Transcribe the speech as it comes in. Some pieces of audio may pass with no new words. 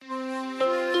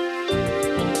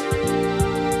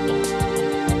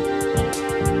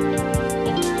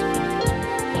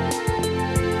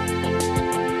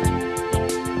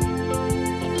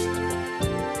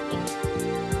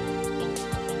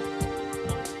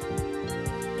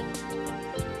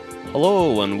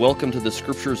Hello, and welcome to the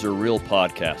Scriptures Are Real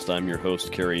podcast. I'm your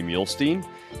host, Kerry Muhlstein,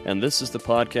 and this is the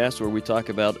podcast where we talk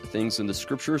about things in the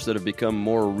Scriptures that have become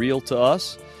more real to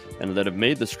us and that have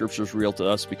made the Scriptures real to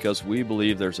us because we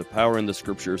believe there's a power in the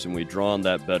Scriptures and we draw on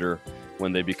that better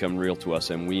when they become real to us,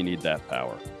 and we need that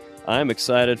power. I'm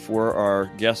excited for our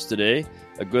guest today,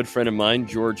 a good friend of mine,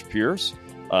 George Pierce,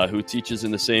 who teaches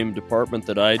in the same department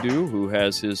that I do, who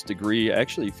has his degree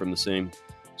actually from the same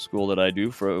school that I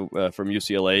do from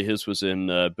UCLA. His was in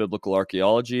biblical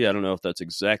archaeology. I don't know if that's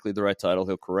exactly the right title.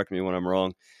 He'll correct me when I'm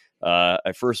wrong.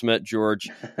 I first met George.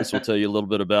 This will tell you a little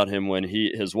bit about him when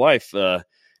his wife,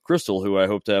 Crystal, who I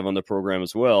hope to have on the program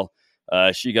as well,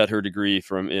 she got her degree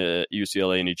from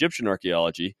UCLA in Egyptian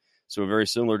archaeology, so a very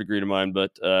similar degree to mine.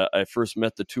 But I first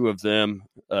met the two of them.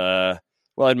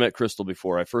 I'd met Crystal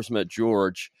before. I first met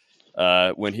George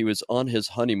when he was on his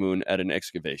honeymoon at an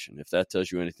excavation. If that tells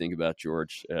you anything about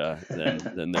George,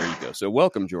 then there you go. So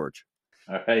welcome, George.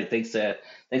 All right. Thanks for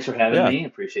having me.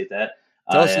 Appreciate that.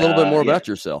 Tell us a little bit more about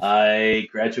yourself. I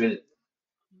graduated.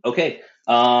 Okay.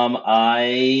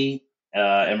 I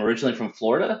am originally from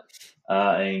Florida.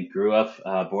 I grew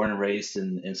up, born and raised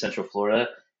in Central Florida.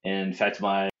 In fact,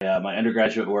 my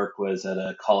undergraduate work was at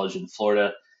a college in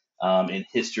Florida in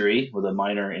history with a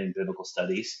minor in biblical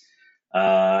studies.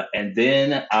 And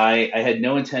then I had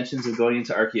no intentions of going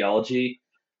into archaeology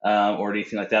or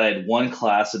anything like that. I had one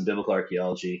class in biblical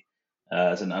archaeology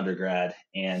as an undergrad.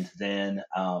 And then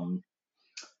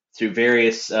through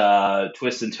various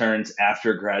twists and turns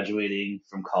after graduating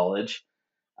from college,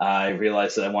 I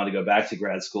realized that I wanted to go back to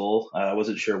grad school. I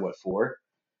wasn't sure what for.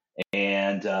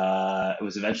 And it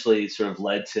was eventually sort of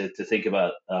led to think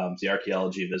about the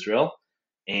archaeology of Israel.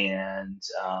 And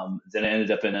then I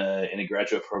ended up in a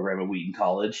graduate program at Wheaton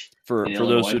College. For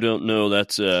those who don't know,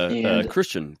 that's a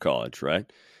Christian college, right?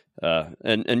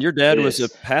 And your dad was a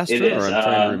pastor, or I'm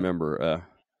trying to remember.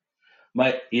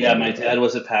 My dad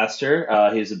was a pastor.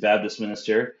 He was a Baptist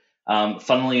minister.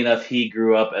 Funnily enough, he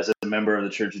grew up as a member of the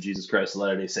Church of Jesus Christ of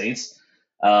Latter-day Saints,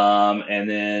 and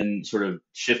then sort of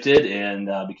shifted and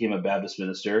became a Baptist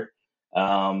minister. We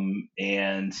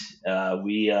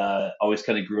always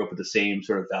kind of grew up with the same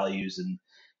sort of values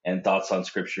and thoughts on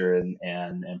Scripture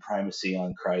and primacy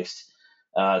on Christ.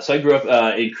 So I grew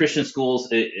up in Christian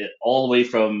schools all the way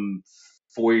from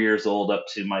 4 years old up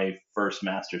to my first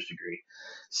master's degree.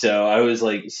 So I was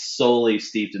like solely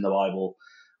steeped in the Bible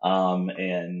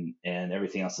and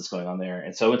everything else that's going on there.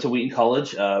 And so I went to Wheaton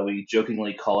College. We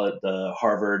jokingly call it the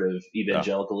Harvard of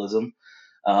evangelicalism.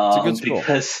 It's a good school.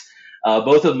 Because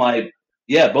both of my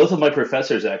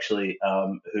professors actually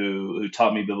who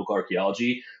taught me biblical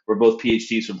archaeology were both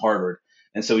PhDs from Harvard.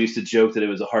 And so we used to joke that it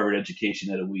was a Harvard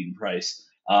education at a Wheaton price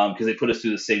because they put us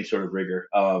through the same sort of rigor.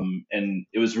 And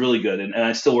it was really good. And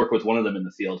I still work with one of them in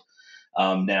the field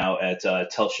now at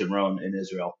Tel Shimron in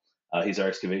Israel. He's our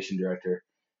excavation director.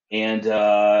 And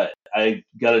I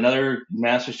got another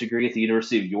master's degree at the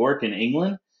University of York in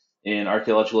England in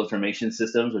archaeological information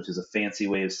systems, which is a fancy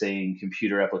way of saying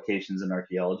computer applications in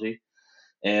archaeology.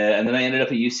 And then I ended up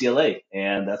at UCLA,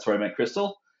 and that's where I met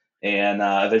Crystal. And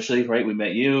eventually, right, we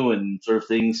met you and sort of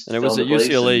things. And it was at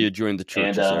UCLA you joined the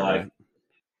church, right?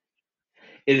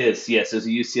 It is, yes. It was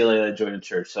at UCLA that I joined the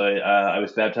church. So I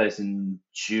was baptized in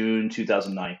June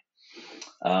 2009.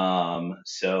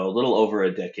 So a little over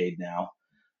a decade now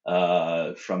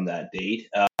from that date.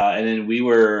 And then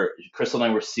Crystal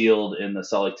and I were sealed in the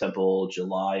Salt Lake Temple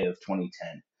July of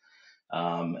 2010.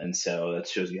 And so that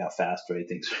shows you how fast, right?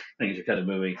 Things are kind of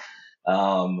moving.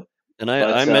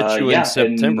 I met you in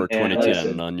September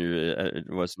 2010 on your,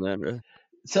 wasn't that right?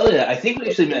 So yeah, I think we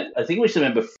actually met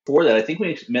before that. I think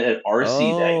we met at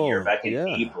RC that year back in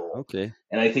April. Okay.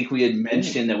 And I think we had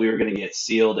mentioned that we were going to get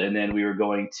sealed, and then we were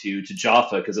going to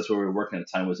Jaffa because that's where we were working at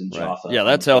the time, was in Jaffa. Yeah,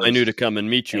 that's how I knew to come and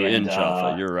meet you in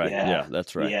Jaffa. You're right. Yeah,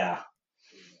 that's right. Yeah.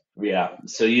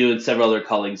 So you and several other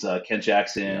colleagues, Kent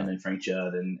Jackson and Frank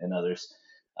Judd and others,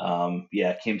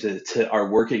 came to our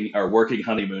working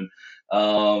honeymoon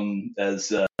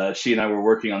as she and I were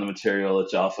working on the material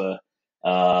at Jaffa.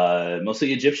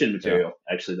 Mostly Egyptian material,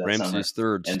 actually, that Ramses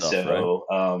summer. III and stuff, so,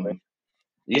 right?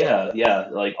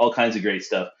 like all kinds of great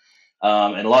stuff.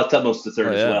 And a lot of Tutmosis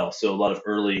III as well. So a lot of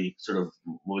early, sort of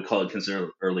what we consider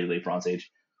early late Bronze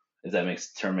Age, if that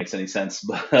term makes any sense.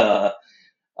 But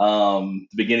the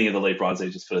beginning of the late Bronze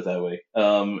Age, let's put it that way.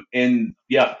 And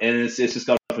it's just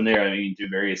gone from there. I mean, through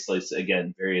various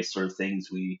sort of things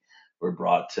we were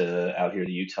brought out here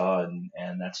to Utah,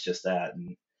 and that's just that.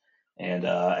 And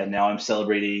now I'm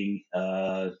celebrating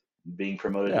being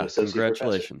promoted to associate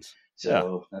congratulations. professor.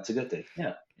 So that's a good thing.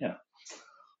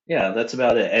 Yeah, that's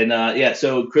about it. And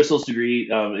so Crystal's degree,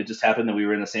 it just happened that we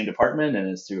were in the same department, and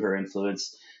it's through her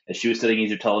influence as she was studying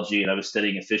Egyptology, and I was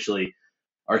studying officially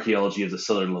archaeology of the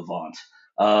Southern Levant.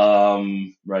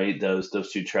 Right, those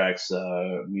two tracks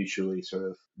mutually sort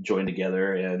of joined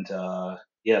together, and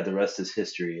the rest is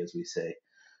history, as we say,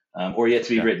 or yet to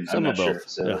be Yeah, written. I'm some of not sure. both.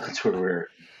 So Yeah. that's where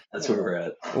we're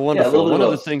at. Well, Yeah, a little wonderful. bit of One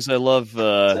of the both. things I love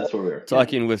So that's where we're. Yeah,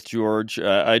 talking with George,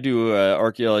 I do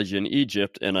archaeology in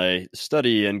Egypt, and I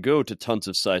study and go to tons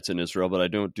of sites in Israel, but I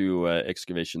don't do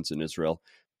excavations in Israel.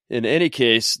 In any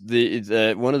case,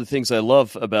 the one of the things I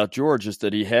love about George is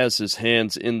that he has his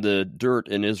hands in the dirt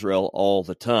in Israel all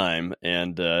the time,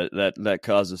 and that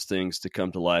causes things to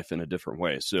come to life in a different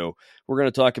way. So we're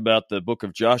going to talk about the book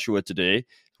of Joshua today.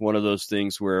 One of those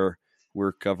things where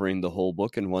we're covering the whole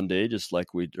book in one day,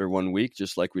 or 1 week,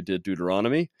 just like we did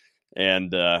Deuteronomy,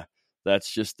 and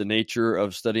that's just the nature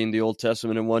of studying the Old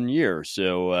Testament in 1 year.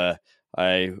 So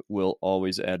I will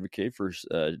always advocate for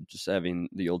just having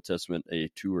the Old Testament a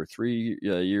 2 or 3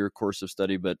 year course of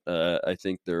study, but I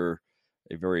think there are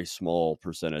a very small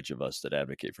percentage of us that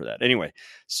advocate for that. Anyway,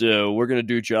 so we're going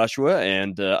to do Joshua,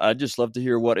 and I'd just love to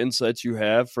hear what insights you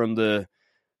have from the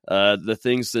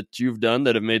things that you've done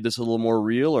that have made this a little more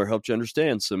real or helped you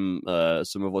understand some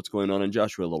of what's going on in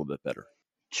Joshua a little bit better.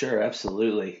 sure,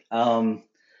 absolutely.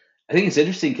 I think it's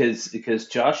interesting because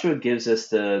Joshua gives us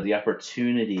the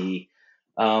opportunity,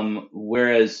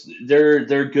 whereas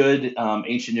they're good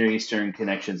ancient Near Eastern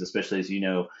connections, especially as you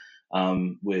know,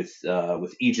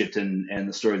 with Egypt and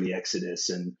the story of the Exodus,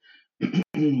 and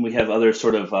we have other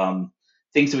sort of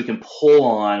things that we can pull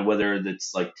on, whether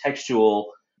that's like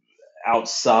textual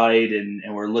outside,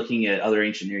 and we're looking at other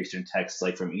ancient Near Eastern texts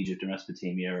like from Egypt or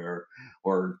Mesopotamia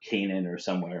or Canaan or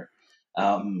somewhere.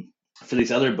 For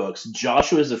these other books,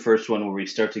 Joshua is the first one where we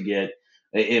start to get,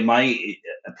 in my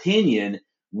opinion,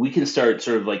 we can start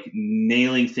sort of like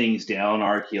nailing things down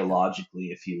archaeologically,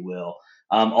 if you will.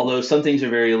 Although some things are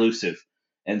very elusive.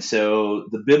 And so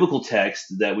the biblical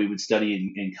text that we would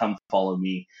study in Come Follow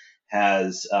Me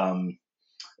has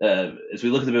as we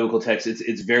look at the biblical text,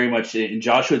 it's very much in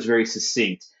Joshua. It's very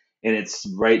succinct, and it's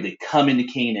right. They come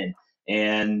into Canaan,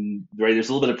 and right there's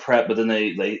a little bit of prep, but then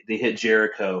they hit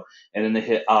Jericho, and then they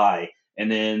hit Ai,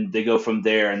 and then they go from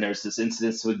there. And there's this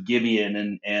incident with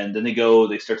Gibeon, and then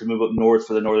they start to move up north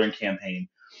for the northern campaign,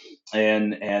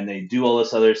 and they do all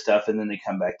this other stuff, and then they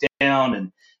come back down,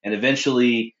 and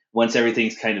eventually once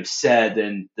everything's kind of set,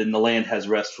 then the land has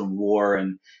rest from war,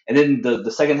 and then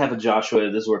the second half of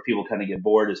Joshua, this is where people kind of get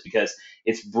bored, is because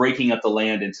it's breaking up the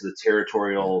land into the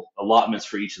territorial allotments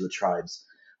for each of the tribes.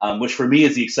 Which for me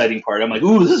is the exciting part. I'm like,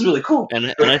 ooh, this is really cool.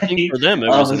 And I think for them it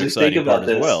was an exciting part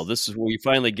as well. This is where you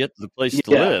finally get the place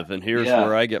to live, and here's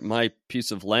where I get my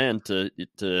piece of land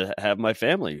to have my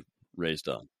family raised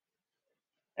on.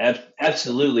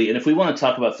 Absolutely. And if we want to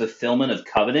talk about fulfillment of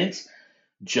covenants,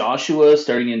 Joshua,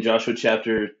 starting in Joshua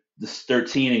chapter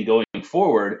 13 and going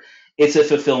forward, it's a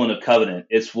fulfillment of covenant.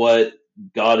 It's what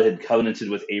God had covenanted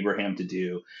with Abraham to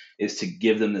do, is to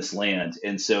give them this land.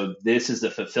 And so this is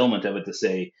the fulfillment of it, to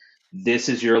say, this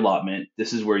is your allotment.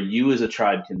 This is where you as a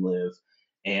tribe can live.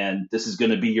 And this is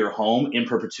going to be your home in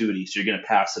perpetuity. So you're going to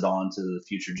pass it on to the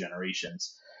future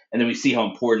generations. And then we see how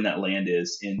important that land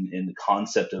is in the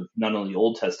concept of not only the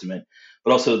Old Testament,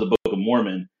 but also the Book of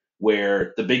Mormon,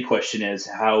 where the big question is,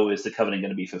 how is the covenant going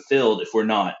to be fulfilled if we're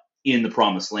not in the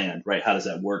promised land, right? How does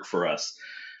that work for us?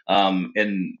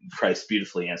 And Christ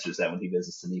beautifully answers that when he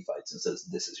visits the Nephites and says,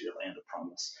 this is your land of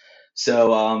promise.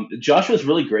 So Joshua is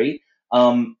really great.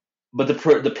 But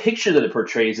the picture that it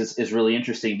portrays is really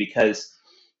interesting, because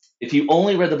if you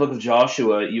only read the book of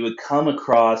Joshua, you would come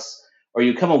across, or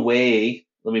you come away,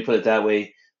 let me put it that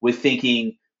way, with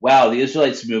thinking, wow, the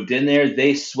Israelites moved in there,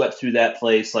 they swept through that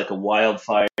place like a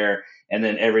wildfire, and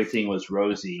then everything was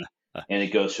rosy, and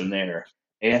it goes from there.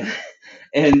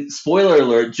 And spoiler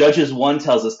alert, Judges 1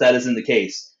 tells us that isn't the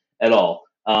case at all.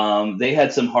 They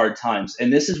had some hard times,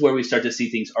 and this is where we start to see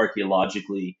things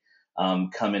archaeologically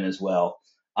come in as well.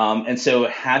 And so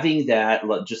having that,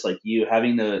 just like you,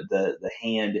 having the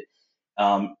hand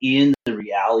in the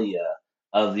realia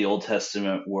of the Old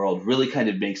Testament world really kind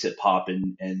of makes it pop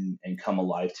and come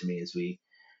alive to me as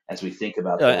we think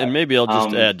about that. And maybe I'll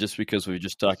just add, just because we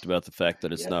just talked about the fact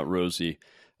that it's not rosy.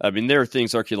 I mean, there are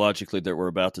things archaeologically that we're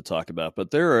about to talk about,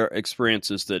 but there are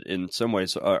experiences that in some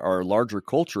ways our larger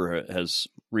culture has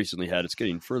recently had. It's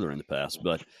getting further in the past,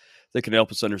 but they can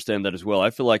help us understand that as well.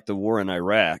 I feel like the war in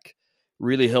Iraq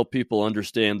really helped people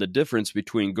understand the difference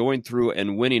between going through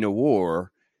and winning a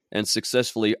war and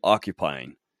successfully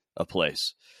occupying a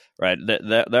place, right?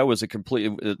 That was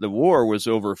the war was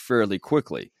over fairly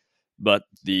quickly, but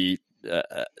the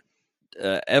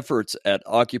efforts at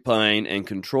occupying and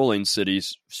controlling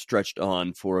cities stretched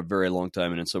on for a very long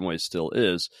time, and in some ways still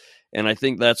is. And I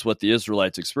think that's what the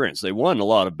Israelites experienced. They won a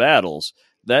lot of battles.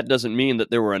 That doesn't mean that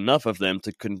there were enough of them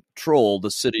to control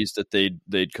the cities that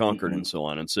they'd conquered and so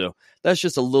on. And so that's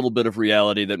just a little bit of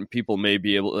reality that people may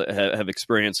be able to have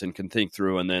experienced and can think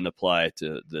through and then apply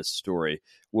to this story.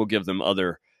 We'll give them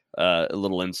other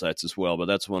little insights as well, but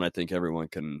that's one I think everyone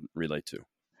can relate to.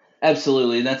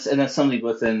 Absolutely, and that's something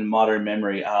within modern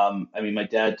memory. I mean, my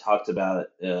dad talked about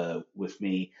it with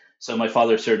me. So my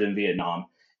father served in Vietnam,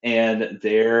 and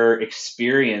their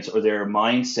experience or their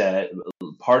mindset,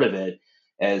 part of it,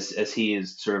 as he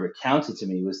is sort of recounted to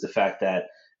me, was the fact that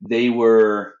they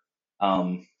were,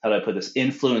 how do I put this,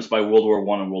 influenced by World War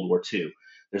I and World War II.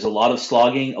 There's a lot of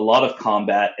slogging, a lot of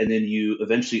combat, and then you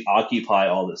eventually occupy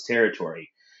all this territory.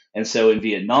 And so in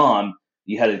Vietnam,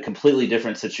 you had a completely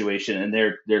different situation, and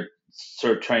they're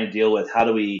sort of trying to deal with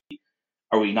are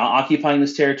we not occupying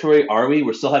this territory? Are we?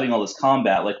 We're still having all this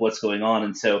combat. Like, what's going on?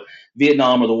 And so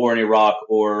Vietnam or the war in Iraq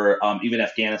or even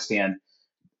Afghanistan,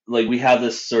 like, we have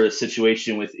this sort of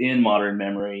situation within modern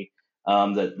memory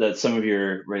that some of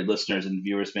your listeners and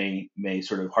viewers may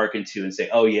sort of hearken to and say,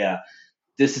 oh yeah,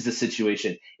 this is the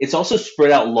situation. It's also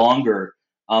spread out longer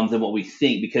than what we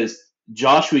think, because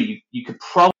Joshua, you could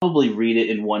probably read it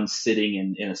in one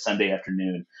sitting in a Sunday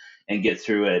afternoon and get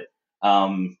through it.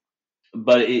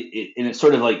 But it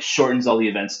sort of like shortens all the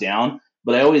events down.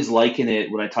 But I always liken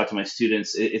it when I talk to my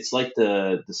students. It's like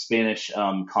the Spanish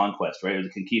conquest, right, or the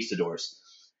conquistadors.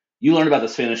 You learn about the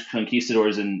Spanish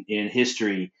conquistadors in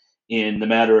history in the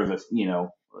matter of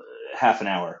half an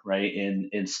hour, right,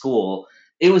 in school.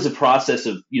 It was a process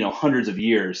of hundreds of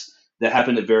years that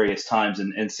happened at various times,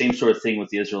 and same sort of thing with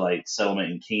the Israelite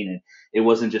settlement in Canaan. It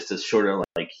wasn't just a short of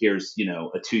like, here's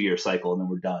a 2-year cycle and then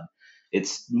we're done.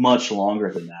 It's much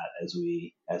longer than that as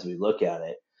we look at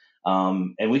it,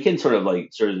 and we can sort of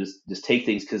just take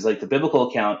things, because like the biblical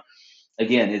account,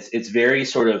 again, it's very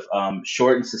sort of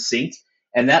short and succinct,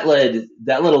 and that led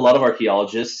a lot of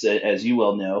archaeologists, as you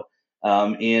well know,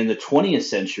 in the 20th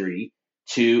century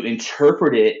to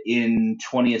interpret it in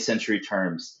 20th century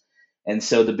terms. And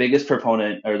so the biggest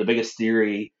proponent, or the biggest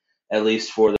theory, at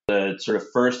least for the sort of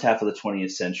first half of the 20th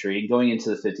century, going into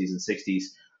the 50s and 60s,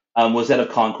 was that of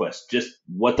conquest, just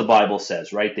what the Bible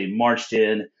says, right? They marched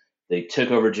in, they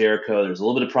took over Jericho. There was a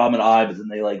little bit of problem at Ai, but then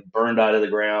they like burned out of the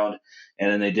ground,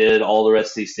 and then they did all the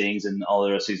rest of these things and all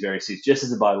the rest of these various things, just as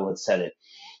the Bible had said it.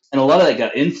 And a lot of that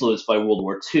got influenced by World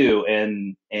War II,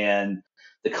 and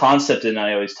the concept, and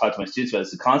I always talk to my students about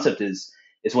this, the concept is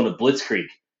one of blitzkrieg.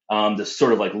 This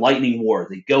sort of like lightning war.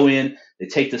 They go in, they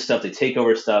take this stuff, they take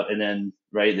over stuff, and then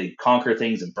they conquer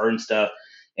things and burn stuff,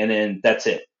 and then that's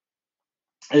it.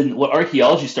 And what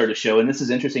archaeology started to show, and this is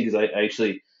interesting because I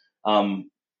actually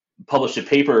published a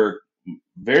paper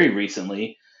very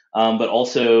recently, but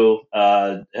also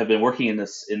have been working in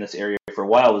this area for a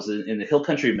while, was in the hill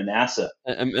country of Manasseh.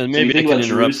 And maybe I can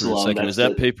interrupt for a second. Is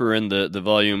that paper in the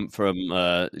volume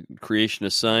from Creation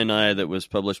of Sinai that was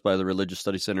published by the Religious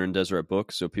Study Center in Deseret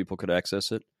Books, so people could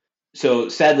access it? So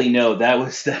sadly, no. That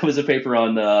was a paper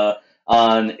on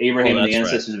Abraham and the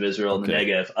ancestors of Israel in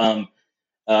the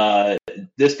Negev.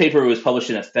 This paper was published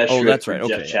in a Festschrift from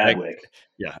Jeff Chadwick.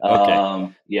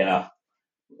 Yeah.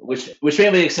 Which may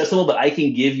be accessible, but I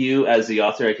can give you, as the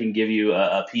author, a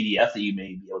PDF that you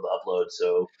may be able to upload.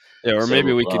 So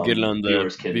maybe we could get it on the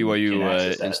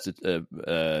BYU Institute.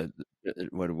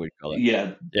 What do we call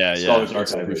it? Scholars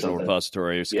Archive or something.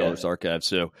 Repository, Scholars Archive.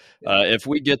 So if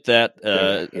we get that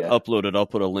uploaded, I'll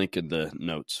put a link in the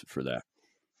notes for that.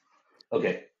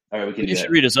 Okay. All right, we can. You should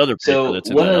read his other paper that's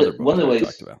in that other book one of the ways,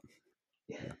 talked about.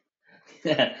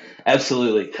 Yeah,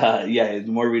 absolutely. The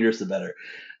more readers, the better.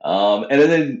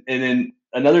 And then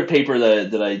another paper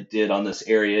that I did on this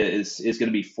area is going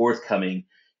to be forthcoming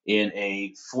in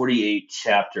a 48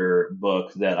 chapter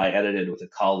book that I edited with a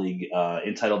colleague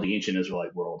entitled The Ancient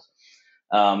Israelite World.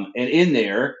 And in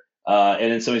there,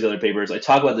 and in some of these other papers, I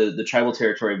talk about the tribal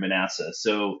territory of Manasseh.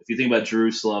 So if you think about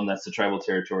Jerusalem, that's the tribal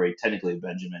territory, technically, of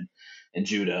Benjamin and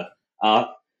Judah.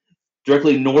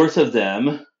 Directly north of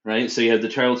them, right? So you have the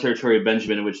tribal territory of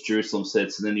Benjamin, in which Jerusalem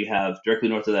sits, and then you have directly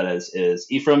north of that is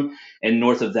Ephraim, and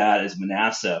north of that is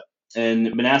Manasseh.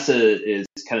 And Manasseh is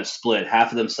kind of split.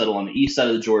 Half of them settle on the east side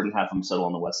of the Jordan, half of them settle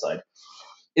on the west side.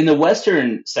 In the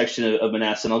western section of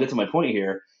Manasseh, and I'll get to my point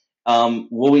here,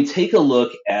 when we take a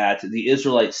look at the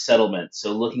Israelite settlement,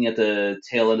 so looking at the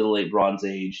tail end of the Late Bronze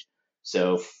Age,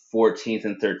 so 14th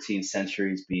and 13th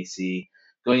centuries BC,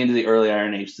 going into the early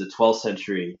Iron Age, the 12th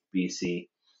century BC,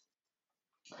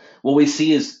 what we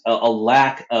see is a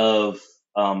lack of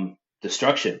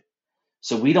destruction.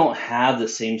 So we don't have the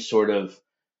same sort of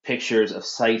pictures of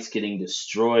sites getting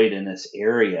destroyed in this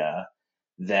area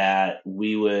that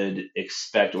we would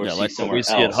expect or Yeah, see like what we somewhere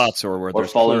see at else, Hatzor, where or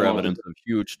there's following clear along with evidence of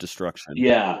huge destruction.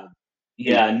 yeah,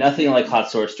 yeah, nothing like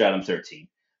hot source stratum 13,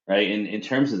 right? In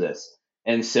terms of this.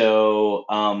 And so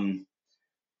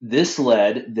this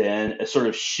led then a sort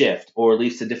of shift, or at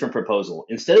least a different proposal.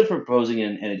 Instead of proposing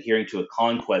and adhering to a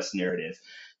conquest narrative,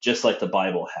 just like the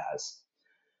Bible has,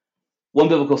 one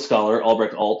biblical scholar,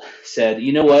 Albrecht Alt, said,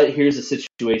 you know what, here's the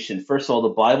situation. First of all, the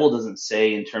Bible doesn't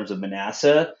say in terms of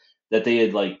Manasseh that they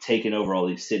had like taken over all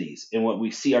these cities. And what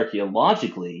we see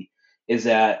archaeologically is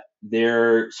that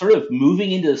they're sort of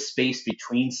moving into the space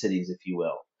between cities, if you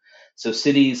will. So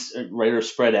cities, right, are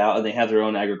spread out and they have their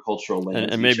own agricultural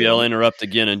lands. And Each maybe of I'll them. interrupt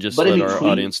again and just But in let our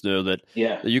between, audience know that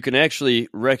yeah, you can actually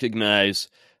recognize,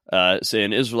 say,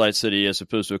 an Israelite city as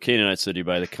opposed to a Canaanite city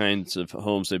by the kinds of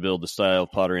homes they build, the style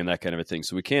of pottery, and that kind of a thing.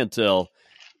 So we can't tell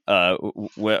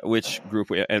which group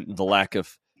and the lack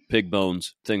of pig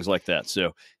bones, things like that.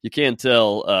 So you can't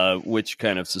tell which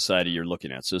kind of society you're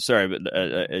looking at. So sorry, but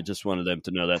I just wanted them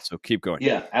to know that. So keep going.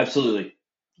 yeah, absolutely.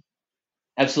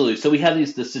 Absolutely. So we have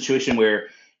this situation where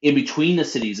in between the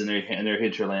cities and their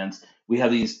hinterlands, we have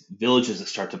these villages that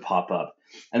start to pop up,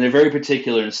 and they're very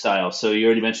particular in style. So you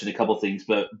already mentioned a couple things,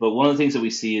 but one of the things that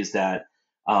we see is that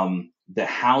the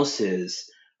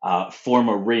houses form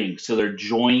a ring. So they're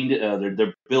joined,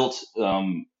 they're built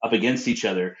up against each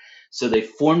other. So they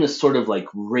form this sort of like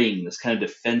ring, this kind of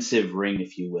defensive ring,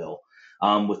 if you will,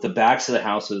 with the backs of the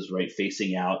houses right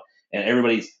facing out and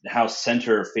everybody's house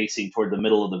center facing toward the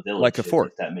middle of the village, Like a fort.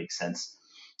 if that makes sense.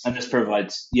 And this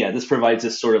provides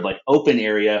this sort of like open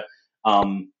area,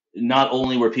 not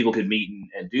only where people could meet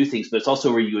and do things, but it's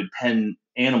also where you would pen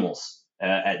animals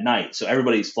at night. So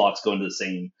everybody's flocks go into the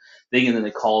same thing, and then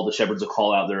the shepherds will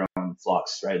call out their own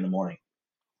flocks right in the morning.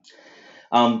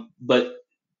 But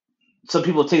some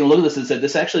people have taken a look at this and said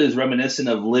this actually is reminiscent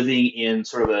of living in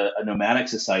sort of a nomadic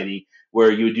society where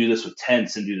you would do this with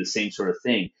tents and do the same sort of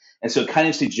thing. And so it kind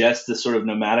of suggests this sort of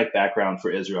nomadic background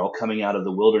for Israel coming out of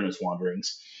the wilderness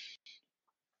wanderings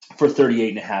for 38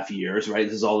 and a half years, right?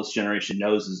 This is all this generation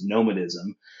knows is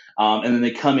nomadism. And then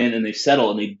they come in and they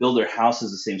settle and they build their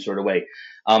houses the same sort of way.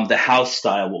 The house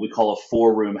style, what we call a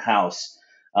 4-room house,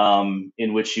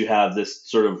 in which you have this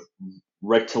sort of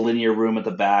rectilinear room at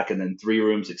the back and then 3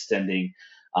 rooms extending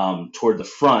toward the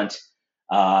front.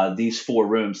 These 4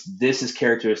 rooms, this is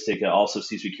characteristic, also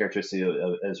seems to be characteristic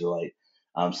of Israelite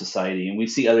society. And we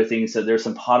see other things. So there's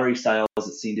some pottery styles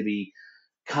that seem to be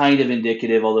kind of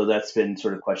indicative, although that's been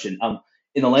sort of questioned.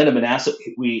 In the land of Manasseh,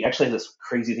 we actually have this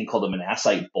crazy thing called the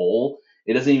Manassite bowl.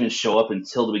 It doesn't even show up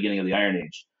until the beginning of the Iron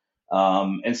Age.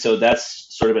 And so that's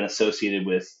sort of been associated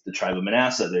with the tribe of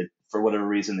Manasseh. For whatever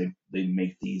reason, they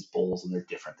make these bowls, and they're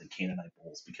different than Canaanite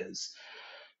bowls because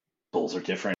bowls are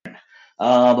different.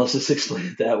 Let's just explain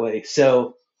it that way.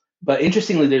 So, but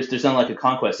interestingly, there's not like a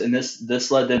conquest, and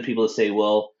this led then people to say,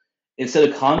 well, instead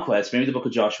of conquest, maybe the book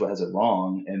of Joshua has it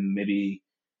wrong, and maybe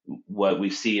what we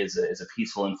see is a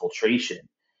peaceful infiltration.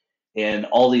 And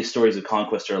all these stories of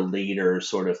conquest are later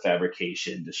sort of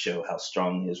fabrication to show how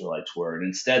strong the Israelites were. And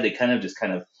instead, they kind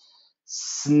of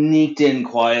sneaked in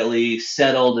quietly,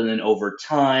 settled, and then over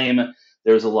time,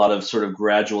 there was a lot of sort of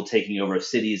gradual taking over of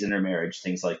cities, intermarriage,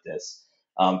 things like this,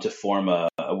 to form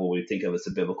what we think of as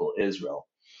a biblical Israel.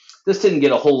 This didn't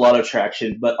get a whole lot of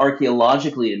traction, but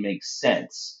archaeologically, it makes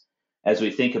sense as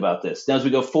we think about this. Now, as we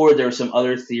go forward, there are some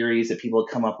other theories that people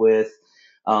have come up with.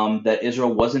 That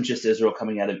Israel wasn't just Israel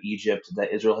coming out of Egypt,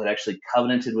 that Israel had actually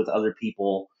covenanted with other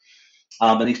people.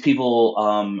 And these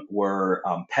people were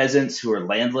peasants who were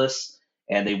landless,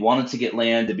 and they wanted to get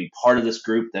land to be part of this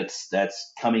group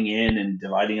that's coming in and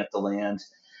dividing up the land.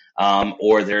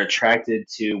 Or they're attracted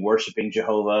to worshiping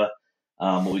Jehovah,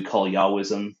 what we call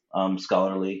Yahwism,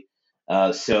 scholarly.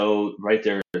 So, right,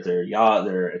 they're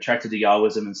attracted to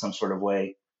Yahwism in some sort of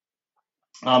way.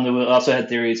 They also had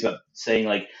theories about saying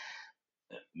like,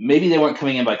 maybe they weren't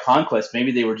coming in by conquest.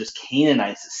 Maybe they were just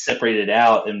Canaanites that separated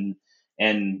out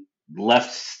and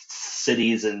left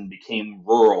cities and became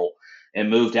rural and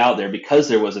moved out there because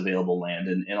there was available land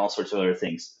and all sorts of other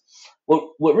things.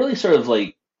 What really sort of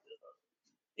like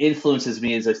influences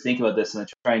me as I think about this and I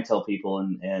try and tell people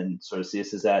and sort of see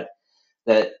this is that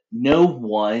no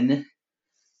one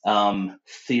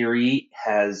theory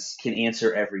can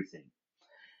answer everything.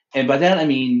 And by that I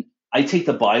mean I take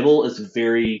the Bible as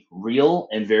very real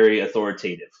and very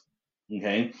authoritative,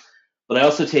 okay? But I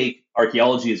also take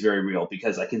archaeology as very real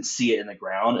because I can see it in the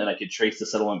ground and I can trace the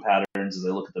settlement patterns as I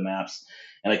look at the maps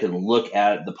and I can look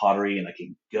at the pottery and I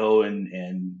can go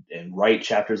and write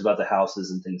chapters about the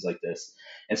houses and things like this.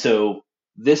 And so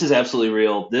this is absolutely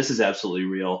real. This is absolutely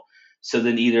real. So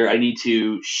then either I need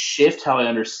to shift how I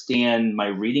understand my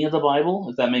reading of the Bible,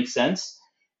 if that makes sense,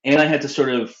 and I had to sort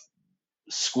of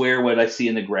square what I see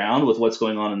in the ground with what's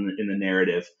going on in the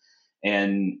narrative,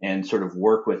 and sort of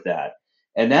work with that.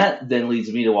 And that then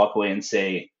leads me to walk away and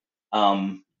say,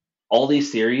 all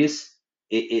these theories,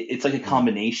 it's like a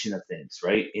combination of things,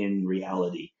 right? In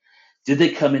reality, did they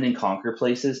come in and conquer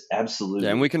places? Absolutely.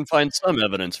 Yeah, and we can find some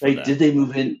evidence for Right? that. Did they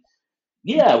move in?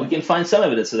 Yeah, we can find some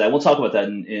evidence of that. We'll talk about that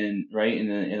in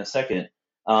a second.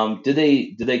 Did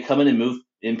they come in and move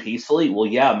in peacefully? Well,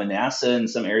 yeah, Manasseh and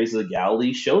some areas of the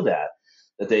Galilee show that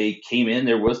they came in.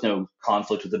 There was no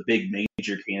conflict with the big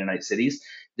major Canaanite cities.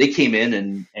 They came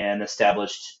in and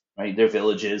established, right, their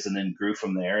villages, and then grew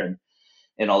from there,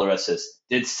 and all the rest of this.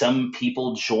 Did some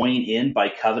people join in by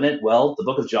covenant? Well, the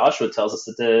book of Joshua tells us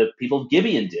that the people of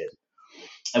Gibeon did,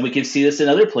 and we can see this in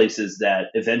other places that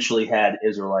eventually had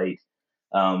Israelite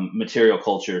material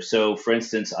culture. So, for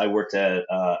instance, I worked at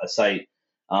a site,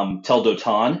 Tel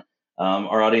Dotan.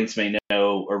 Our audience may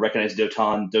know or recognize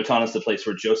Dotan. Dotan is the place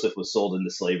where Joseph was sold into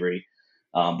slavery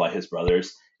by his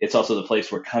brothers. It's also the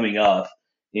place where, coming up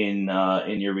in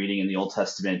your reading in the Old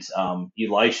Testament,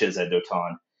 Elisha is at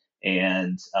Dotan,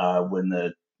 and when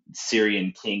the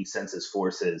Syrian king sends his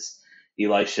forces,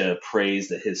 Elisha prays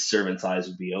that his servant's eyes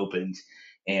would be opened,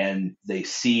 and they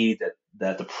see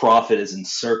that the prophet is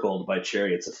encircled by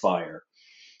chariots of fire.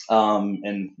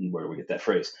 And where do we get that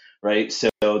phrase, right? So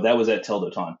that was at Tel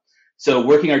Dotan. So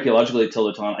working archaeologically at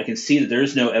Tel Dotan, I can see that there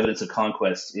is no evidence of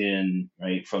conquest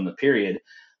from the period,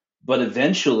 but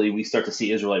eventually we start to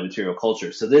see Israelite material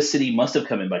culture. So this city must have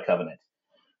come in by covenant,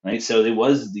 right? So there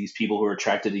was these people who were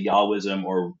attracted to Yahwism,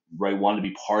 or wanted to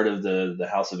be part of the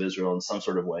house of Israel in some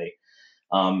sort of way,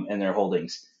 and their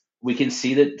holdings. We can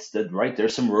see that right,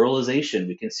 there's some ruralization.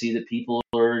 We can see that people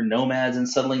are nomads and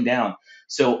settling down.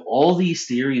 So all these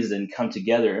theories then come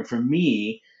together, and for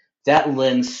me, that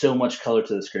lends so much color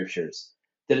to the scriptures,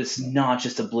 that it's not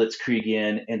just a blitzkrieg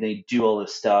in and they do all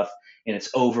this stuff and it's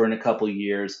over in a couple of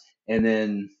years and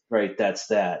then right, that's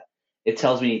that. It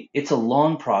tells me it's a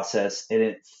long process, and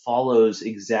it follows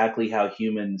exactly how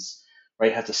humans,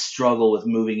 right, have to struggle with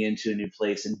moving into a new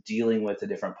place and dealing with a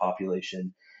different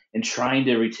population and trying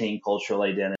to retain cultural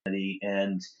identity,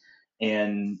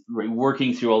 and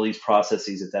working through all these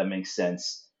processes, if that makes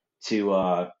sense,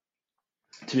 to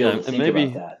be able to think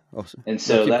about that. And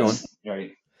so that's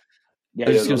right. Yeah, I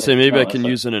was just going to say, maybe I can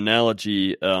sorry. use an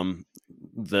analogy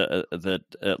that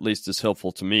at least is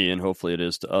helpful to me, and hopefully it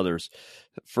is to others.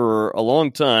 For a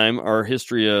long time, our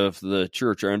history of the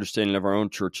church, our understanding of our own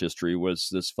church history, was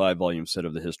this 5-volume set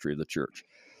of the history of the church.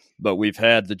 But we've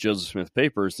had the Joseph Smith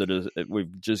papers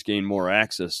we've just gained more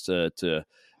access to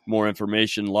more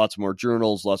information, lots more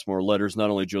journals, lots more letters,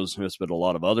 not only Joseph Smith, but a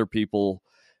lot of other people,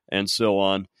 and so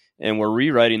on. And we're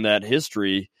rewriting that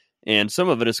history. And some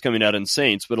of it is coming out in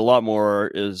Saints, but a lot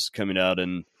more is coming out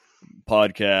in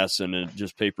podcasts and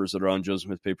just papers that are on Joseph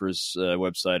Smith Papers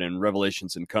website, and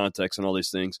Revelations in Context and all these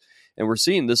things. And we're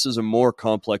seeing this is a more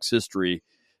complex history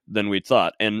than we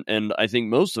thought. And I think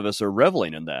most of us are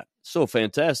reveling in that. So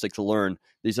fantastic to learn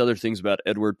these other things about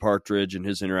Edward Partridge and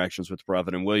his interactions with the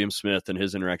prophet, and William Smith and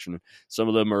his interaction. Some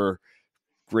of them are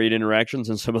great interactions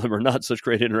and some of them are not such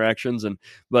great interactions.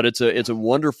 But it's a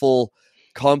wonderful,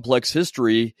 complex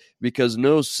history, because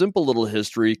no simple little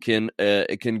history can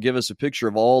give us a picture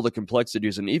of all the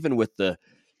complexities. And even with the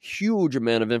huge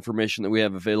amount of information that we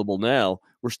have available now,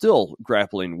 we're still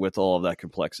grappling with all of that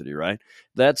complexity, right?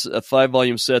 That's a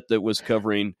 5-volume set that was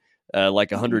covering like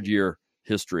 100-year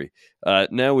history.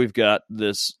 Now we've got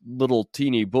this little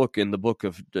teeny book in the book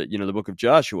of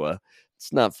Joshua.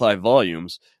 It's not 5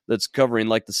 volumes. That's covering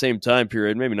like the same time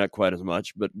period, maybe not quite as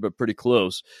much, but pretty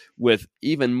close, with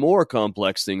even more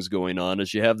complex things going on,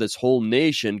 as you have this whole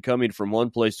nation coming from one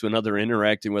place to another,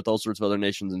 interacting with all sorts of other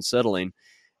nations and settling.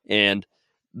 And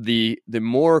the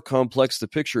more complex the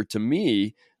picture, to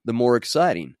me, the more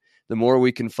exciting, the more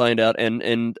we can find out.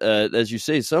 And as you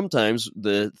say, sometimes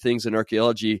the things in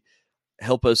archaeology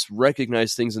help us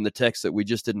recognize things in the text that we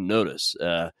just didn't notice.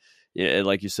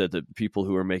 Like you said, the people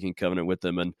who are making covenant with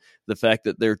them, and the fact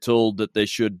that they're told that they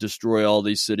should destroy all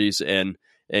these cities and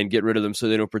get rid of them so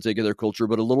they don't partake of their culture.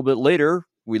 But a little bit later,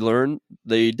 we learn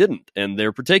they didn't, and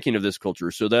they're partaking of this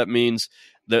culture. So that means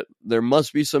that there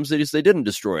must be some cities they didn't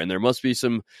destroy, and there must be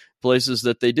some places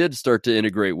that they did start to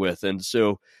integrate with. And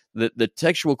so the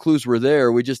textual clues were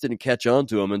there. We just didn't catch on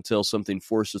to them until something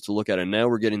forced us to look at it. And now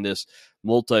we're getting this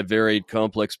multivariate,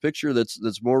 complex picture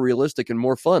that's more realistic and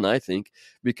more fun, I think,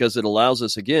 because it allows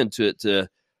us, again, to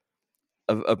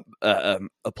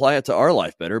apply it to our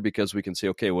life better, because we can say,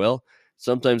 okay, well,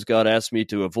 sometimes God asks me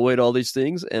to avoid all these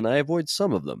things, and I avoid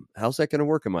some of them. How's that going to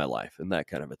work in my life? And that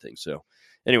kind of a thing. So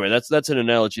anyway, that's an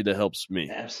analogy that helps me.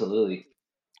 Absolutely.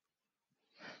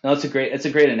 No, it's a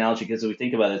great analogy because if we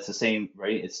think about it, it's the same,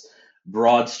 right? It's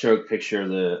broad stroke picture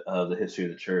of the history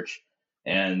of the church,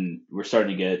 and we're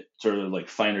starting to get sort of like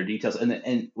finer details.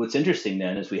 And what's interesting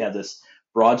then is we have this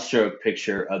broad stroke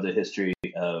picture of the history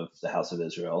of the house of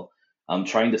Israel,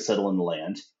 trying to settle in the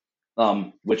land.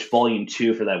 Which volume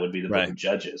 2 for that would be the book of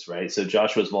Judges, right? So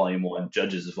Joshua's volume 1,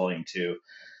 Judges is volume 2,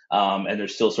 and they're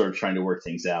still sort of trying to work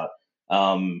things out.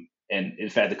 And in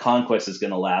fact, the conquest is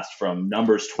going to last from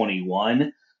Numbers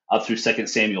 21 up through 2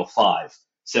 Samuel 5.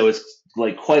 So it's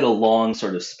like quite a long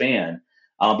sort of span.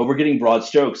 But we're getting broad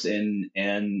strokes,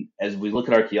 and as we look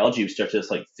at archaeology, we start to just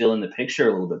like fill in the picture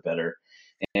a little bit better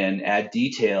and add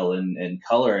detail and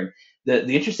color. And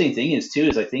the interesting thing is too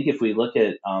is I think if we look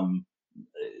at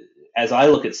as I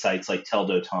look at sites like Tel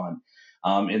Dotan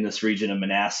in this region of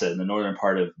Manasseh, in the northern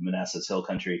part of Manasseh's hill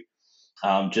country,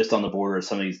 just on the border of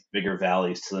some of these bigger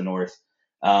valleys to the north,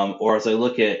 or as I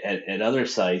look at other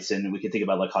sites, and we can think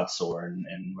about like Hatzor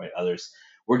and right, others,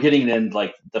 we're getting then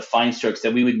like the fine strokes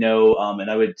that we would know, and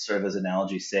I would sort of as an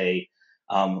analogy say,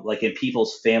 like in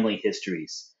people's family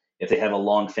histories, if they have a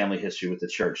long family history with the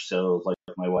church. So like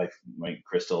my wife,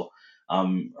 Crystal,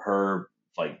 her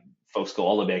like folks go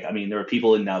all the way back. I mean, there are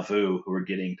people in Nauvoo who are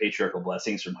getting patriarchal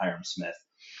blessings from Hiram Smith,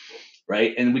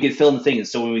 right? And we can fill in the thing. And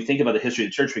so when we think about the history of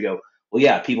the church, we go, well,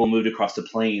 yeah, people moved across the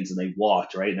plains and they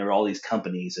walked, right? And there were all these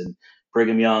companies and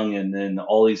Brigham Young and then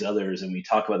all these others, and we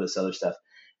talk about this other stuff.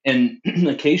 And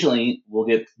occasionally we'll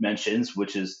get mentions,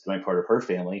 which is my part of her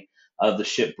family, of the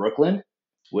ship Brooklyn,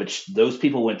 which those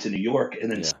people went to New York and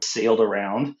then sailed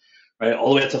around, right, all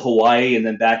the way up to Hawaii and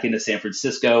then back into San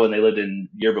Francisco, and they lived in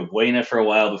Yerba Buena for a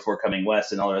while before coming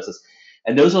west and all the rest of this.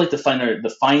 And those are like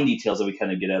the fine details that we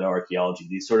kind of get out of archaeology,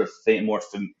 these sort of more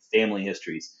family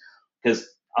histories. Because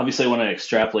obviously I want to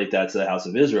extrapolate that to the house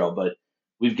of Israel, but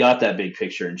we've got that big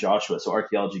picture in Joshua. So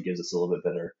archaeology gives us a little bit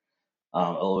better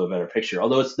picture,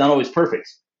 although it's not always perfect,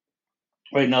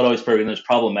 right? Not always perfect. And there's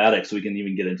problematic, so we can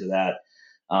even get into that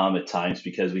at times,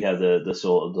 because we have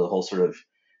the whole sort of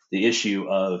the issue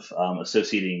of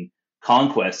associating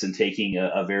conquest and taking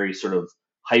a very sort of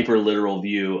hyper literal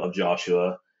view of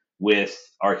Joshua with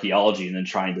archaeology and then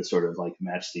trying to sort of like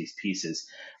match these pieces.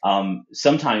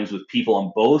 Sometimes with people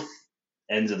on both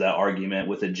ends of that argument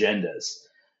with agendas.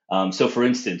 So for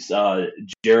instance,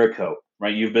 Jericho,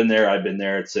 right? You've been there, I've been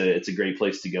there. It's a great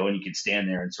place to go, and you can stand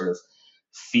there and sort of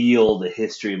feel the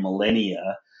history of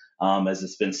millennia as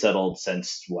it's been settled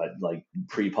since like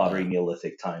pre-pottery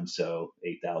Neolithic time, so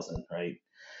 8,000, right,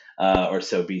 or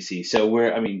so BC. So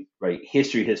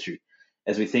history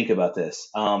as we think about this.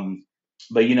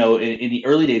 But in the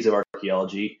early days of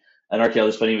archaeology, an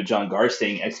archaeologist by the name of John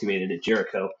Garstang excavated at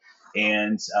Jericho,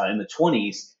 and in the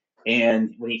 20s.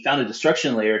 And when he found a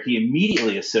destruction layer, he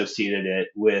immediately associated it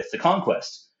with the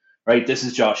conquest. Right, this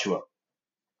is Joshua.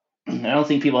 I don't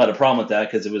think people had a problem with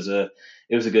that because it was a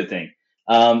good thing.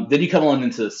 Then you come along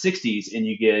into the 60s and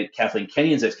you get Kathleen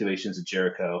Kenyon's excavations at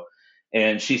Jericho,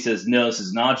 and she says, no, this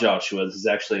is not Joshua. This is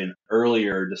actually an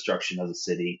earlier destruction of the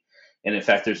city. And in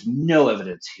fact, there's no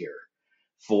evidence here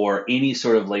for any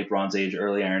sort of late Bronze Age,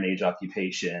 early Iron Age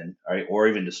occupation, right, or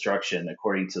even destruction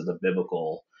according to the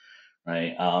biblical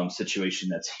situation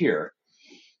that's here.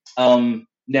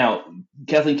 Now,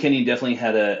 Kathleen Kenyon definitely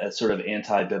had a sort of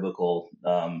anti-biblical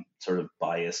sort of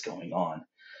bias going on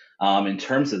in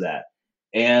terms of that.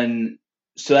 And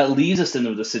so that leads us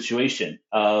into the situation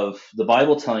of the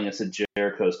Bible telling us that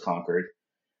Jericho is conquered,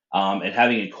 and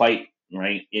having a quite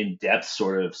in-depth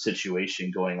sort of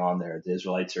situation going on there. The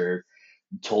Israelites are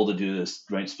told to do this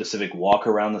specific walk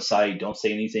around the site. Don't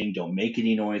say anything. Don't make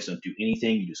any noise. Don't do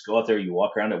anything. You just go out there. You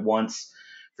walk around it once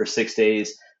for 6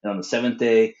 days. And on the seventh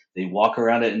day, they walk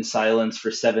around it in silence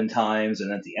for 7 times.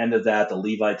 And at the end of that, the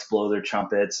Levites blow their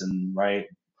trumpets. And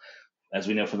as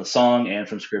we know from the song and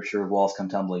from scripture, walls come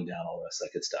tumbling down, all the rest of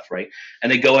that good stuff, right?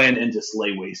 And they go in and just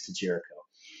lay waste to Jericho.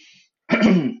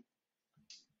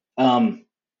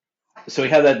 So we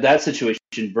have that situation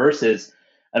versus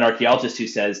an archaeologist who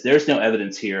says there's no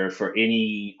evidence here for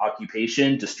any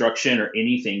occupation, destruction, or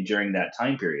anything during that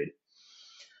time period.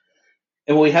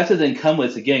 And what we have to then come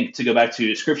with, again, to go back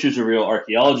to scriptures are real,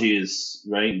 archaeology is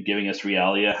giving us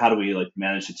realia. How do we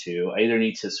manage the two? I either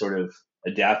need to sort of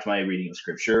adapt my reading of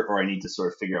scripture, or I need to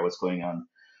sort of figure out what's going on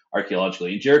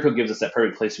archaeologically. And Jericho gives us that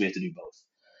perfect place. We have to do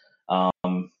both.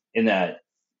 In that,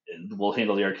 we'll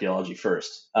handle the archaeology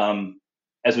first.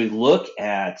 As we look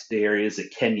at the areas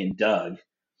that Kenyon dug,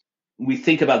 we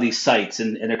think about these sites,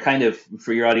 and they're kind of,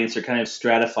 for your audience, they're kind of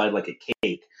stratified like a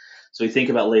cake. So we think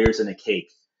about layers in a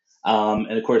cake.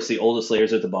 And of course, the oldest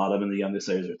layers are at the bottom and the youngest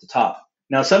layers are at the top.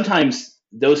 Now, sometimes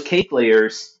those cake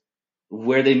layers,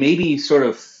 where they may be sort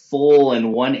of full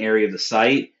in one area of the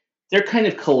site, they're kind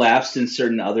of collapsed in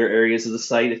certain other areas of the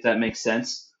site, if that makes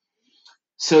sense.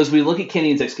 So as we look at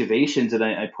Kennyon's excavations, and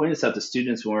I point this out to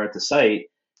students when we're at the site,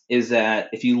 is that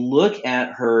if you look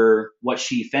at what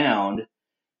she found,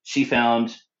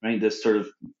 right, this sort of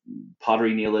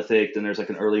pottery Neolithic, then there's like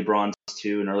an early Bronze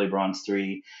 2, an early Bronze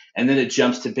 3, and then it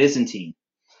jumps to Byzantine.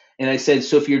 And I said,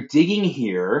 so if you're digging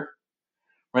here,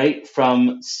 right,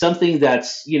 from something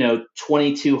that's,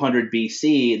 2200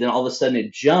 BC, then all of a sudden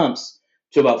it jumps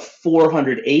to about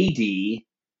 400 AD,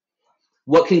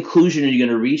 what conclusion are you going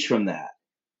to reach from that?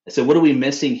 So what are we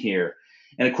missing here?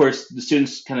 And of course, the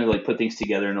students kind of like put things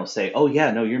together and they'll say, oh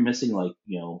yeah, no, you're missing like,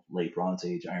 late Bronze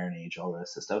Age, Iron Age, all the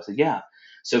rest of stuff. So yeah.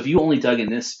 So if you only dug in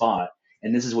this spot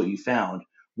and this is what you found,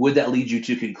 would that lead you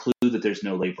to conclude that there's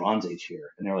no late Bronze Age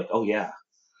here? And they're like, oh yeah.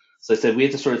 So I said, we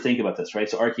have to sort of think about this, right?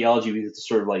 So archaeology, we have to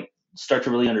sort of like start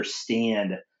to really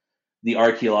understand the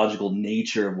archaeological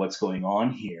nature of what's going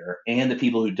on here and the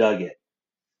people who dug it.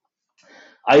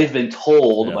 I have been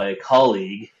told by a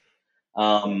colleague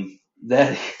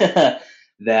that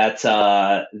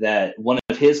that one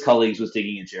of his colleagues was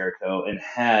digging at Jericho and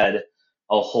had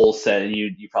a whole set, and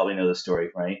you probably know the story,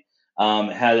 right?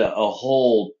 Had a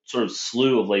whole sort of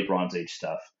slew of late Bronze Age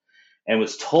stuff, and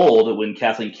was told that when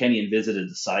Kathleen Kenyon visited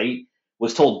the site,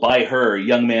 was told by her,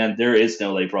 young man, there is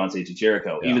no late Bronze Age at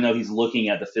Jericho, even though he's looking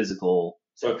at the physical.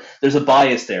 So there's a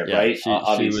bias there, right?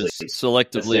 Obviously, she was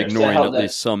selectively ignoring at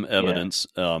least some evidence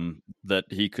that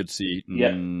he could see.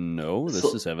 No, this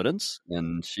is evidence,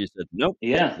 and she said, nope.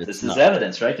 Yeah, this is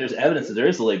evidence, right? There's evidence that there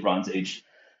is a late Bronze Age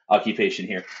occupation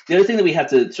here. The other thing that we have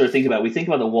to sort of think about, we think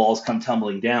about the walls come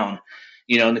tumbling down,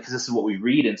 and because this is what we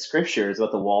read in Scripture is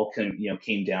about the wall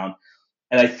came down,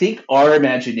 and I think our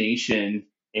imagination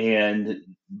and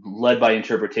led by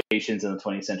interpretations in the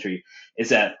 20th century is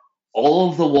that all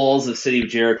of the walls of the city of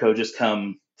Jericho just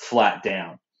come flat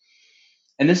down.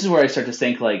 And this is where I start to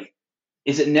think, like,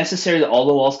 is it necessary that all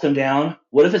the walls come down?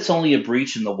 What if it's only a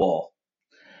breach in the wall?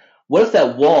 What if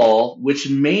that wall, which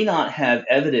may not have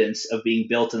evidence of being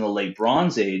built in the late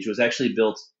Bronze Age, was actually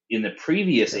built in the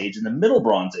previous age, in the Middle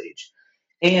Bronze Age?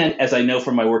 And as I know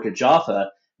from my work at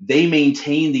Jaffa, they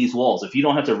maintain these walls. If you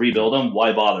don't have to rebuild them,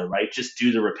 why bother, right? Just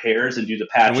do the repairs and do the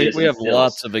patches. And we have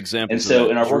lots of examples of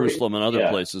that in Jerusalem and other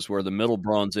places where the Middle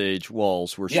Bronze Age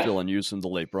walls were still in use in the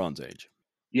Late Bronze Age.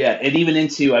 Yeah, and even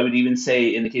into, I would even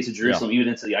say in the case of Jerusalem, even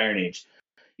into the Iron Age,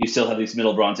 you still have these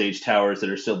Middle Bronze Age towers that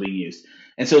are still being used.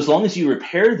 And so as long as you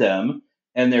repair them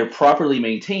and they're properly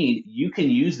maintained, you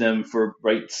can use them for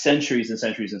centuries and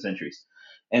centuries and centuries.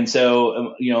 And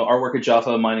so, our work at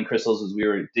Jaffa, mine and Crystal's, as we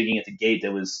were digging at the gate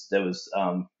that was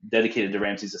dedicated to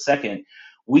Ramses II,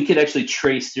 we could actually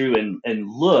trace through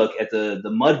and look at the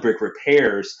mud brick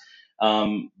repairs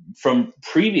from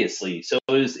previously. So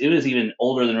it was even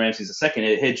older than Ramses II.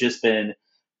 It had just been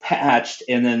patched,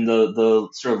 and then the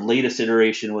sort of latest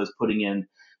iteration was putting in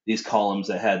these columns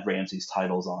that had Ramses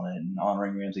titles on it and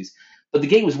honoring Ramses. But the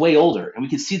gate was way older, and we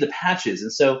could see the patches.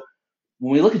 And so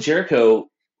when we look at Jericho,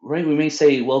 right, we may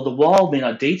say, well, the wall may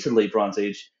not date to the Late Bronze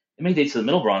Age. It may date to the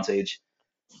Middle Bronze Age.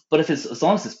 But as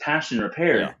long as it's patched and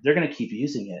repaired, they're going to keep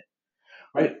using it,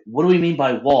 right? What do we mean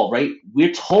by wall, right?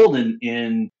 We're told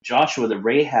in Joshua that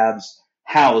Rahab's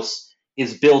house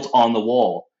is built on the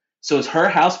wall. So is her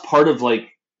house part of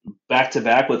back to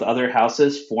back with other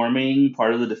houses forming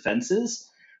part of the defenses,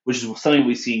 which is something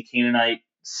we see in Canaanite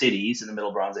cities in the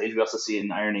Middle Bronze Age. We also see it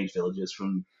in Iron Age villages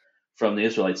from the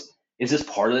Israelites. Is this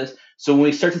part of this? So when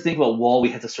we start to think about wall, we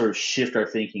have to sort of shift our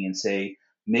thinking and say,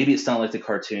 maybe it's not like the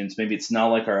cartoons. Maybe it's not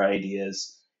like our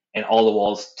ideas and all the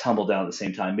walls tumble down at the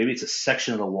same time. Maybe it's a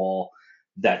section of the wall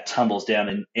that tumbles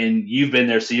down. And you've been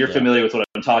there, so you're familiar with what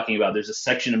I'm talking about. There's a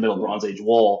section of Middle Bronze Age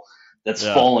wall that's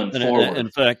fallen forward. In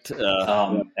fact,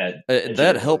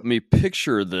 that helped me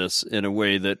picture this in a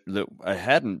way that I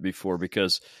hadn't before,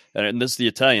 because, and this is the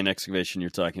Italian excavation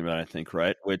you're talking about, I think,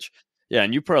 right? Which,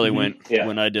 and you probably went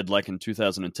when I did in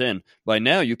 2010. By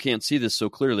now, you can't see this so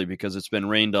clearly because it's been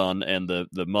rained on and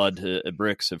the mud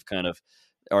bricks have kind of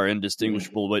are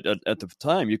indistinguishable. But at the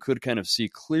time, you could kind of see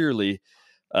clearly.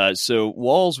 So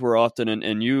walls were often,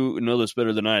 and you know this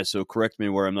better than I, so correct me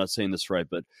where I'm not saying this right,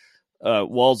 but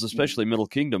walls, especially Middle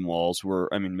Kingdom walls,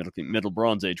 Middle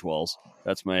Bronze Age walls.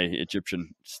 That's my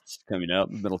Egyptian coming out,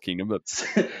 Middle Kingdom, but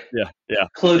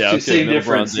close to same Middle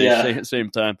difference, Bronze Age, same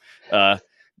time.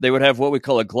 They would have what we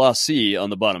call a glacis on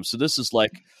the bottom. So this is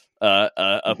like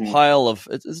a pile of,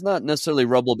 it's not necessarily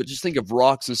rubble, but just think of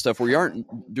rocks and stuff where you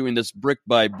aren't doing this brick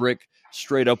by brick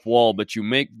straight up wall, but you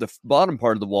make the bottom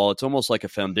part of the wall, it's almost like a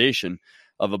foundation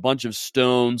of a bunch of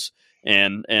stones,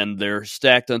 and they're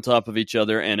stacked on top of each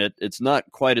other, and it's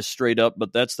not quite as straight up,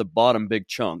 but that's the bottom big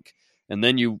chunk. And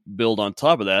then you build on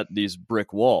top of that these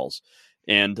brick walls.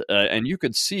 And you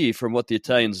could see from what the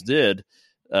Italians did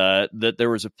that there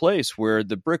was a place where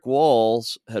the brick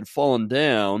walls had fallen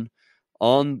down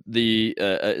on the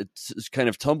it's kind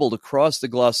of tumbled across the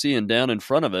glacis and down in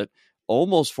front of it,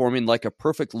 almost forming like a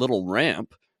perfect little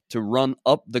ramp to run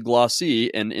up the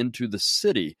glacis and into the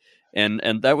city.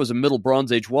 And that was a Middle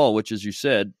Bronze Age wall, which, as you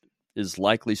said, is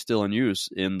likely still in use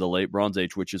in the Late Bronze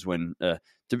Age, which is when,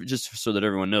 just so that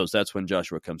everyone knows, that's when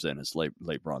Joshua comes in. It's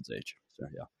late Bronze Age. So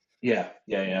Yeah.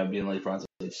 Being late Bronze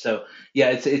Age. So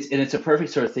yeah, it's a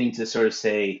perfect sort of thing to sort of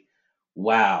say,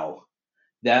 wow,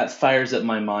 that fires up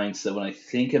my mind. So that when I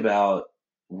think about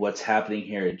what's happening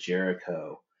here at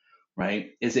Jericho,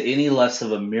 right, is it any less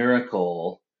of a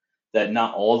miracle that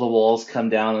not all the walls come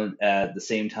down at the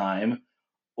same time,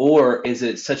 or is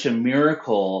it such a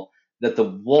miracle that the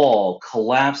wall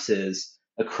collapses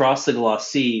across the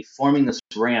glacis, forming this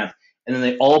ramp, and then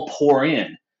they all pour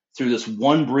in through this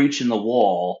one breach in the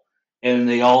wall, and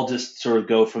they all just sort of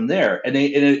go from there.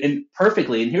 And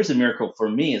perfectly. And here's a miracle for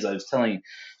me, as I was telling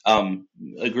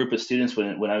a group of students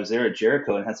when I was there at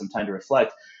Jericho and had some time to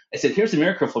reflect. I said, here's a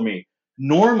miracle for me.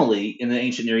 Normally, in the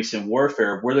ancient Near Eastern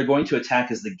warfare, where they're going to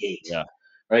attack is the gate,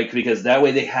 right? Because that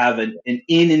way they have an in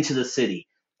into the city,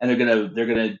 and they're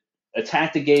gonna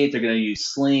attack the gate. They're gonna use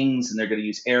slings and they're gonna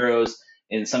use arrows.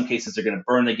 In some cases, they're gonna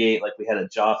burn the gate, like we had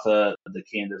at Jaffa.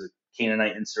 There's a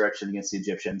Canaanite insurrection against the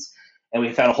Egyptians, and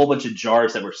we found a whole bunch of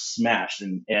jars that were smashed.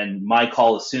 And my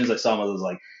call, as soon as I saw them, I was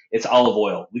like, it's olive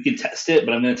oil. We can test it,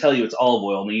 but I'm going to tell you it's olive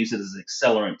oil, and they use it as an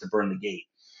accelerant to burn the gate.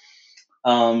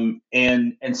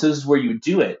 And so this is where you would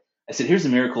do it. I said, here's a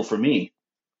miracle for me.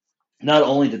 Not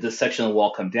only did this section of the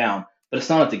wall come down, but it's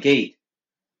not at the gate.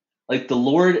 Like, the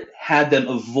Lord had them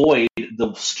avoid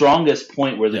the strongest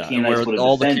point where the Canaanites would have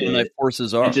all defended, the Canaanite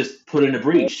forces are, and just put in a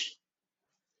breach.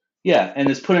 Yeah, and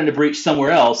just put in a breach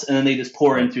somewhere else, and then they just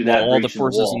pour in through that breach. All the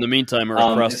forces in the meantime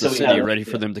are across the city, ready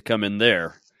for them to come in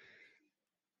there.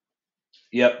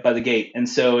 Yep, by the gate. And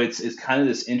so it's kind of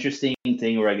this interesting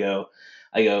thing where I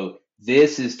go,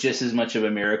 this is just as much of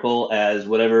a miracle as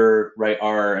whatever, right,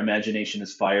 our imagination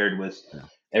is fired with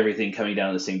everything coming down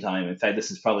at the same time. In fact, this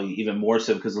is probably even more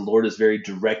so because the Lord is very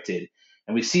directed.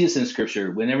 And we see this in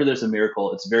Scripture. Whenever there's a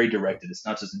miracle, it's very directed. It's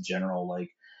not just a general, like,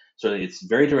 sort of, it's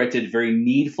very directed, very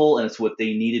needful, and it's what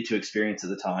they needed to experience at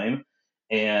the time.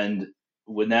 And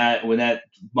when that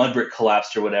mud brick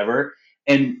collapsed or whatever,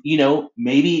 and, you know,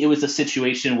 maybe it was a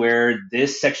situation where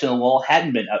this section of the wall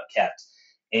hadn't been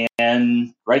upkept.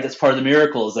 And, right, that's part of the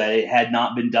miracle, is that it had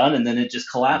not been done, and then it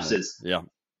just collapses. Yeah.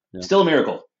 Still a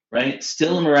miracle, right?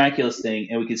 Still a miraculous thing.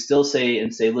 And we could still say,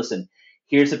 listen,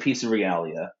 here's a piece of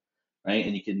realia, right?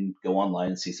 And you can go online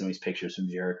and see some of these pictures from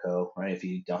Jericho, right, if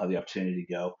you don't have the opportunity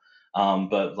to go.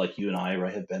 But like you and I,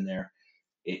 right, have been there.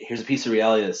 Here's a piece of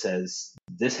reality that says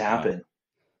this happened,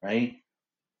 right?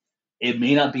 It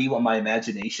may not be what my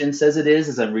imagination says it is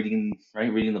as I'm reading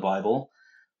the Bible,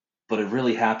 but it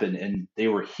really happened, and they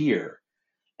were here.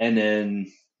 And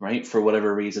then, right, for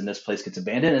whatever reason, this place gets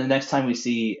abandoned. And the next time we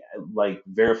see, like,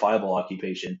 verifiable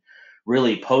occupation,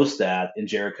 really post that in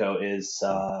Jericho, is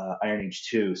Iron Age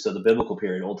 2, so the biblical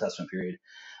period, Old Testament period,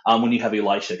 when you have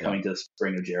Elisha coming to the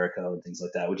spring of Jericho and things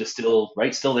like that, which is still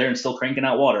there and still cranking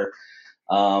out water.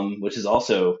 Which is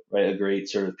also, right, a great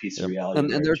sort of piece of reality.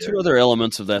 And there are two other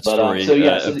elements of that story,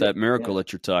 of that miracle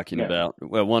that you're talking about.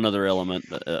 Well, one other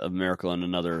element of miracle and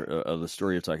another of the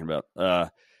story you're talking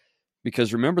about.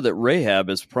 Because remember that Rahab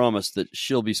has promised that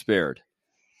she'll be spared.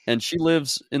 And she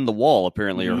lives in the wall,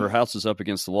 apparently, or her house is up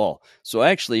against the wall. So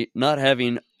actually, not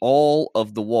having all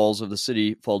of the walls of the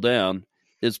city fall down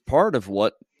is part of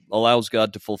what allows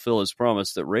God to fulfill his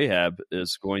promise that Rahab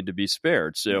is going to be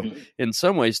spared. So in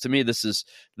some ways, to me, this is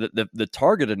the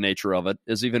targeted nature of it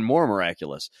is even more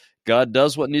miraculous. God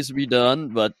does what needs to be done,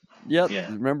 but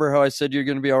remember how I said you're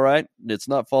going to be all right? It's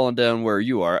not falling down where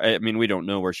you are. I mean, we don't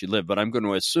know where she lived, but I'm going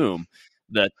to assume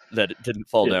that it didn't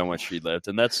fall down where she lived.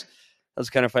 And that's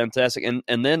kind of fantastic.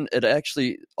 And then it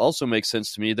actually also makes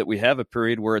sense to me that we have a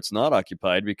period where it's not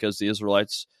occupied because the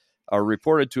Israelites are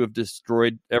reported to have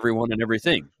destroyed everyone and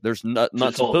everything. There's not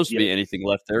supposed to be anything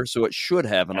left there, so it should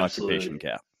have an occupation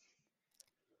gap.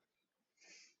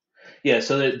 Yeah,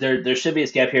 so there should be a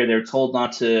gap here. They're told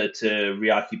not to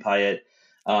reoccupy it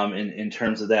in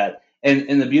terms of that.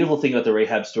 And the beautiful thing about the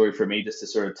Rahab story for me, just to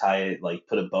sort of tie it, like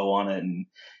put a bow on it and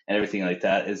everything like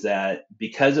that, is that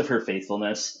because of her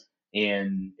faithfulness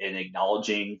in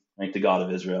acknowledging like the God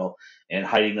of Israel and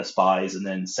hiding the spies and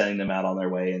then sending them out on their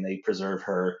way and they preserve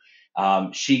her,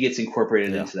 she gets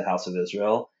incorporated Yeah. into the house of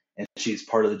Israel and she's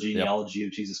part of the Yep. genealogy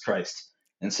of Jesus Christ.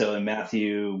 And so in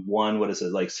Matthew 1, what is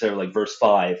it, like sort of like verse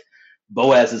 5,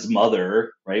 Boaz's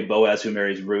mother, right? Boaz who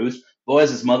marries Ruth,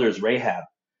 Boaz's mother is Rahab.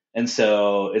 And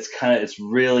so it's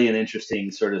really an interesting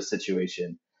sort of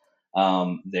situation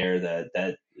there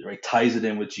that right ties it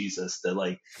in with Jesus, that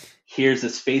like here's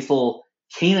this faithful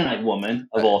Canaanite woman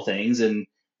of all things and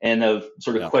of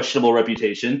sort of Yeah. questionable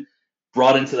reputation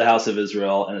brought into the house of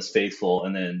Israel and is faithful,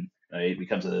 and then right,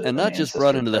 becomes And not just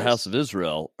brought into the house of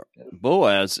Israel.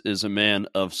 Boaz is a man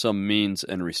of some means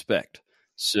and respect.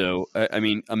 So, I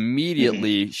mean,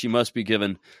 immediately she must be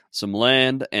given some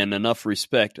land and enough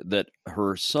respect that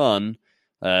her son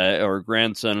or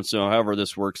grandson, so however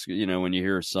this works, when you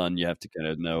hear a son, you have to kind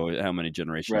of know how many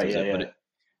generations right, is yeah, it. yeah. But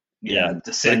Yeah, but it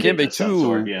descendant can't be of some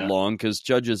sort, too yeah. long because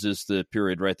Judges is the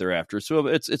period right thereafter. So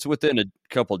it's within a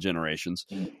couple generations.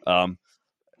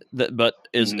 But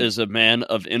is a man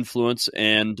of influence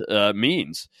and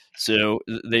means. So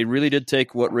they really did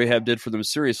take what Rahab did for them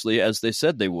seriously, as they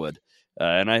said they would.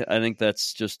 And I think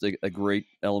that's just a great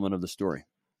element of the story.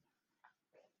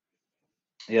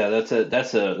 Yeah,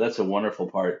 that's a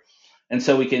wonderful part. And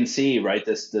so we can see, right,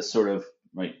 this sort of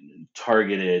right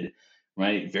targeted,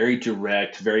 right, very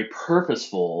direct, very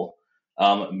purposeful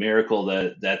miracle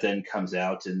that then comes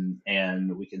out,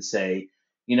 and we can say,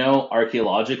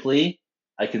 archaeologically,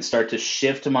 I can start to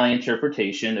shift my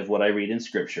interpretation of what I read in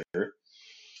Scripture.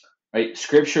 Right,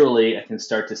 scripturally, I can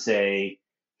start to say,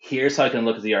 here's how I can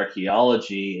look at the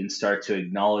archaeology and start to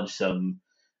acknowledge some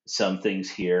things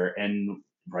here, and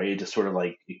right, it just sort of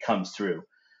like it comes through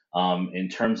in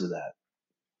terms of that.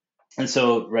 And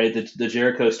so, right, the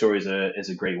Jericho story is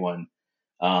a great one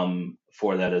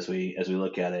for that as we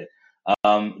look at it.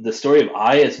 The story of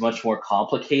Ai is much more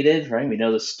complicated, right? We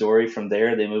know the story from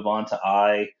there. They move on to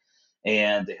Ai,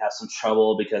 and they have some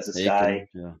trouble because this guy,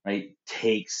 right,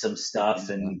 takes some stuff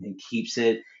and keeps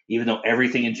it, even though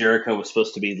everything in Jericho was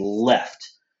supposed to be left.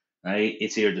 Right,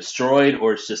 it's either destroyed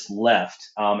or it's just left,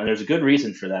 and there's a good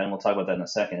reason for that, and we'll talk about that in a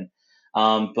second.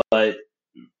 But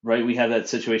right, we have that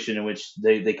situation in which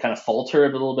they kind of falter a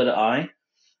little bit of Ai.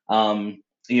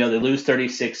 They lose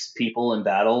 36 people in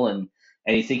battle, and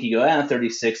you think you go,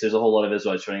 36, there's a whole lot of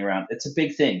Israelites running around. It's a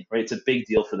big thing, right? It's a big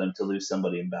deal for them to lose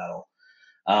somebody in battle.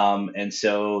 And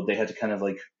so they had to kind of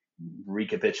like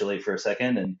recapitulate for a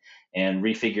second and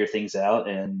refigure things out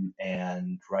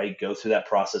and right, go through that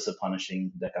process of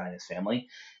punishing that guy and his family.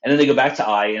 And then they go back to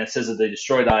Ai, and it says that they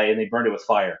destroyed Ai and they burned it with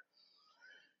fire.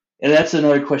 And that's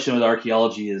another question with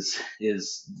archaeology is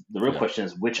the real question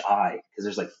is which Ai, because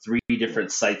there's like 3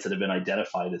 different sites that have been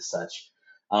identified as such.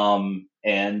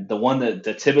 And the one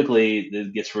that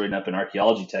typically gets written up in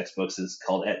archaeology textbooks is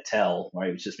called Et Tel,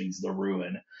 right, which just means the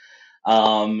ruin.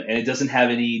 And it doesn't have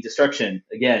any destruction,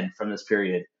 again, from this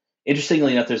period.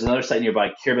 Interestingly enough, there's another site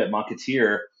nearby, Khirbet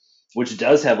Makatir, which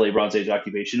does have late Bronze Age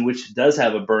occupation, which does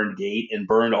have a burned gate and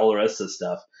burned all the rest of the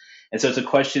stuff. And so it's a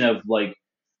question of, like,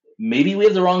 maybe we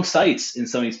have the wrong sites in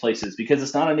some of these places because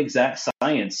it's not an exact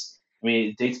science. I mean,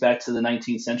 it dates back to the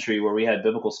 19th century where we had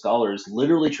biblical scholars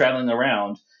literally traveling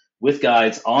around with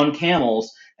guides on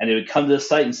camels, and they would come to the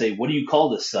site and say, what do you call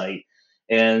this site?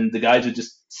 And the guides would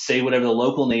just say whatever the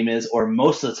local name is, or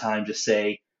most of the time just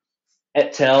say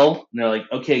Et Tel. And they're like,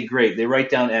 okay, great. They write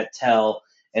down Et Tel,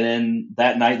 and then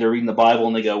that night they're reading the Bible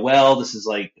and they go, well, this is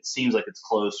like, it seems like it's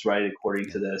close, right, according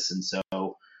to this. And so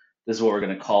this is what we're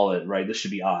going to call it, right? This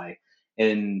should be Ai.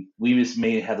 And we just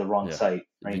may have the wrong site.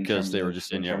 Right, because they were just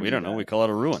saying, we don't know. We call it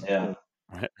a ruin. Yeah.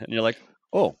 Right? And you're like,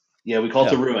 oh. Yeah, we call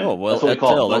it a ruin. Oh, well, that's what we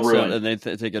call it, a ruin. And they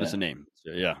take it as a name.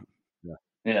 So, yeah.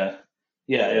 They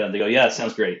go, it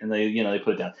sounds great. And they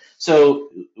put it down. So,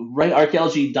 right,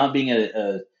 archaeology not being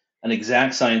an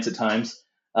exact science at times,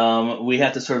 we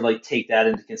have to sort of like take that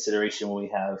into consideration when we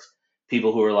have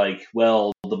people who are like,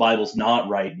 well, the Bible's not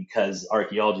right because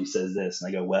archaeology says this. And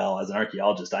I go, well, as an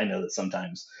archaeologist, I know that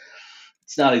sometimes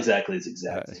it's not exactly as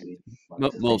exact as we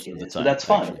like most of the time. So that's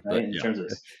fine, actually, right? In terms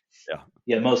of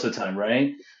most of the time,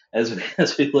 right?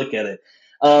 As we look at it.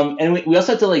 And we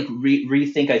also have to like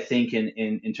rethink, I think,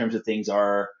 in terms of things,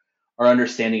 our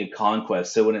understanding of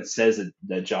conquest. So when it says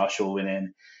that Joshua went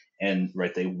in and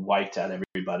right, they wiped out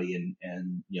everybody,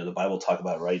 and the Bible talk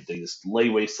about, right, they just lay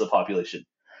waste to the population,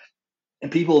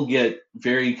 and people get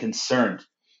very concerned,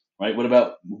 right? What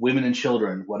about women and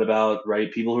children? What about,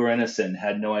 right, people who are innocent,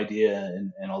 had no idea,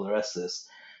 and all the rest of this?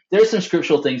 There's some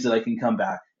scriptural things that I can come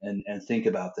back and think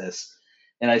about this.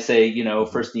 And I say,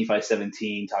 First Nephi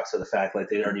 17 talks about the fact like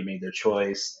they'd already made their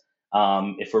choice.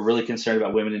 If we're really concerned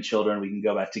about women and children, we can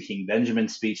go back to King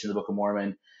Benjamin's speech in the Book of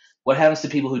Mormon. What happens to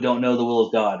people who don't know the will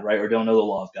of God, right, or don't know the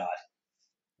law of God?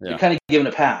 You're kind of given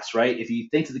a pass, right? If you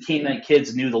think that the Canaanite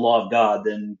kids knew the law of God,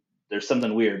 then there's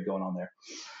something weird going on there.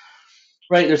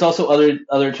 Right. There's also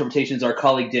other interpretations. Our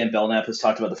colleague Dan Belknap has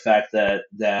talked about the fact that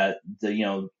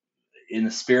the in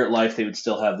the spirit life they would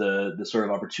still have the sort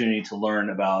of opportunity to learn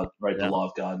about the law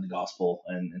of God and the gospel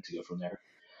and to go from there.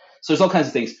 So there's all kinds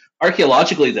of things.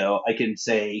 Archaeologically, though, I can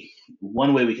say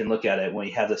one way we can look at it when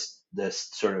we have this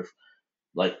sort of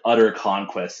like utter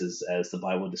conquest, as the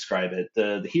Bible would describe it.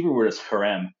 The Hebrew word is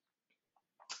harem,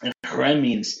 and harem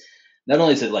means not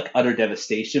only is it like utter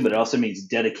devastation, but it also means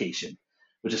dedication,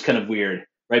 which is kind of weird,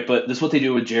 right? But this is what they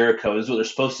do with Jericho. This is what they're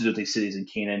supposed to do with these cities in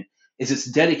Canaan. Is it's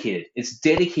dedicated. It's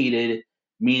dedicated,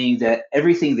 meaning that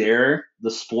everything there,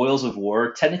 the spoils of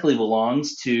war, technically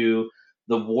belongs to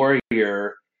the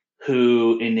warrior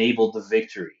who enabled the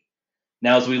victory.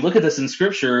 Now, as we look at this in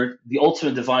Scripture, the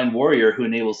ultimate divine warrior who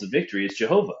enables the victory is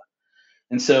Jehovah.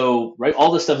 And so, right,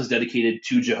 all this stuff is dedicated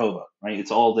to Jehovah, right? It's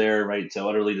all there, right? So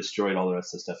utterly destroyed, all the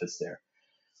rest of the stuff is there.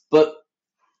 But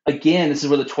again, this is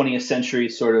where the 20th century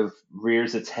sort of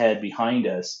rears its head behind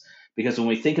us, because when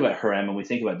we think about harem and we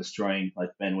think about destroying like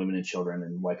men, women, and children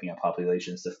and wiping out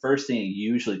populations, the first thing that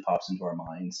usually pops into our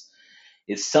minds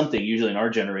is something, usually in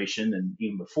our generation and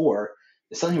even before,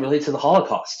 is something related to the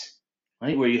Holocaust,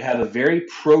 right? Where you have a very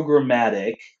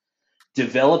programmatic,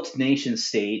 developed nation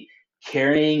state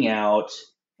carrying out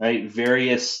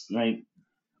various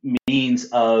means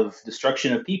of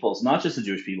destruction of peoples, not just the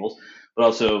Jewish peoples, but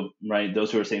also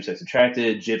those who are same-sex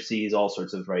attracted, gypsies, all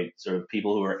sorts of sort of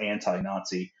people who are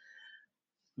anti-Nazi.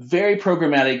 Very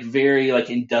programmatic, very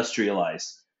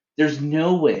industrialized. There's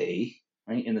no way,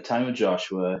 in the time of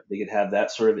Joshua, they could have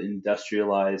that sort of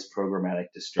industrialized, programmatic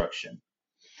destruction.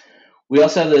 We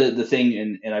also have the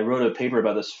thing, and I wrote a paper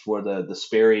about this for the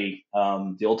Sperry,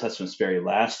 the Old Testament Sperry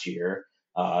last year.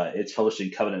 It's published in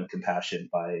Covenant of Compassion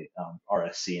by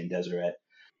RSC and Deseret,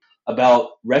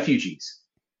 about refugees.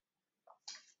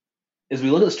 As we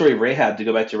look at the story of Rahab, to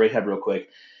go back to Rahab real quick,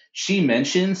 she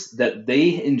mentions that they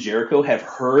in Jericho have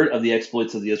heard of the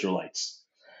exploits of the Israelites.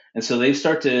 And so they've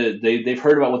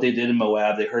heard about what they did in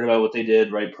Moab. They heard about what they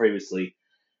did previously.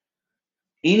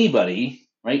 Anybody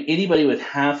with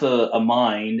half a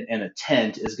mind and a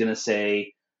tent is going to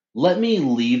say, let me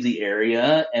leave the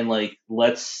area and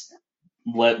let's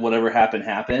let whatever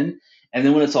happen. And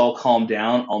then when it's all calmed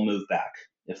down, I'll move back,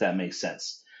 if that makes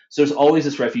sense. So there's always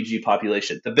this refugee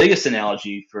population. The biggest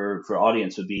analogy for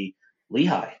audience would be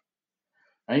Lehi,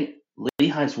 right?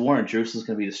 Lehi's warned Jerusalem's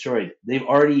going to be destroyed. They've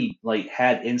already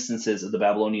had instances of the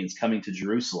Babylonians coming to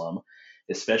Jerusalem,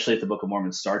 especially if the Book of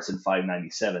Mormon starts in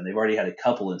 597. They've already had a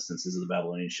couple instances of the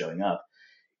Babylonians showing up.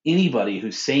 Anybody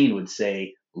who's sane would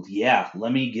say, yeah,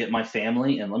 let me get my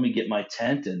family and let me get my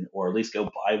tent or at least go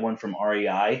buy one from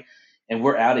REI and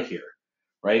we're out of here,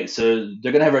 right? So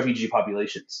they're going to have refugee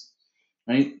populations,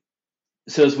 right?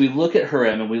 So as we look at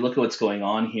harem and we look at what's going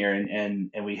on here and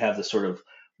we have the sort of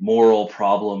moral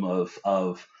problem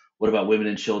of what about women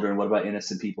and children? What about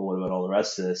innocent people? What about all the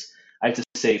rest of this? I have to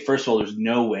say, first of all, there's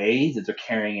no way that they're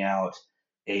carrying out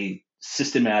a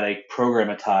systematic,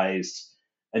 programmatized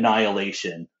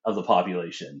annihilation of the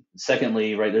population.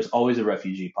 Secondly, there's always a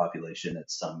refugee population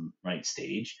at some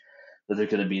stage that they're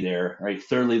going to be there, right?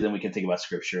 Thirdly, then we can think about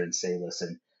Scripture and say,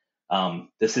 listen,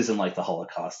 this isn't like the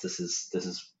Holocaust. This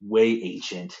is way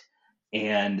ancient,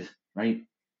 and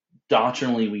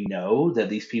doctrinally we know that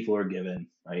these people are given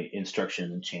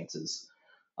instruction and chances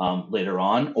later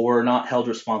on, or not held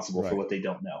responsible for what they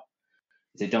don't know.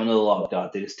 If they don't know the law of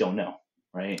God, they just don't know,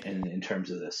 right? And in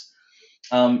terms of this,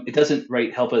 it doesn't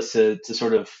help us to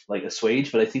sort of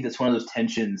assuage, but I think that's one of those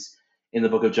tensions in the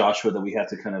book of Joshua that we have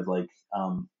to kind of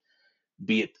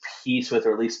be at peace with,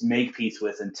 or at least make peace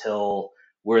with, until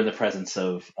we're in the presence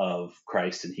of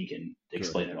Christ and he can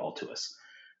explain it all to us.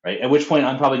 Right. At which point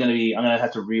I'm going to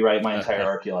have to rewrite my entire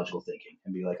archaeological thinking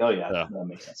and be like, oh yeah, that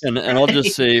makes sense. And I'll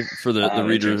just say for the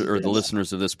readers or the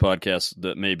listeners of this podcast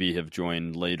that maybe have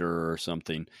joined later or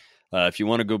something, if you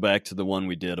want to go back to the one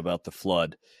we did about the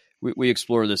flood, we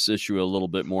explore this issue a little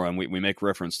bit more, and we make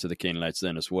reference to the Canaanites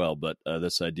then as well. But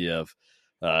this idea of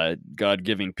God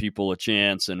giving people a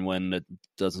chance, and when it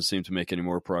doesn't seem to make any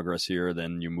more progress here,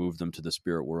 then you move them to the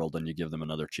spirit world and you give them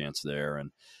another chance there.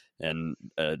 And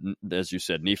as you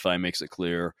said, Nephi makes it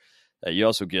clear. You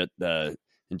also get in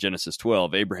Genesis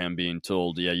 12, Abraham being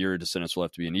told, yeah, your descendants will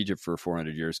have to be in Egypt for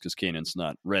 400 years because Canaan's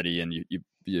not ready. And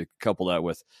you couple that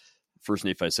with First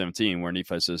Nephi 17, where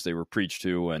Nephi says they were preached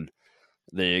to and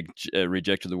they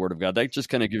rejected the word of God. That just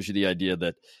kind of gives you the idea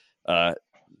that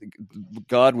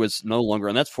God was no longer,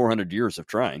 and that's 400 years of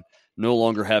trying, no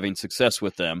longer having success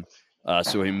with them.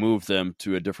 So he moved them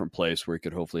to a different place where he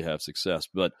could hopefully have success.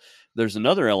 But there's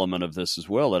another element of this as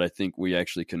well that I think we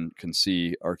actually can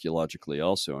see archaeologically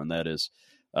also, and that is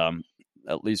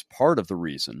at least part of the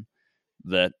reason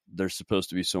that there's supposed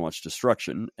to be so much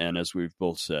destruction. And as we've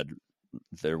both said,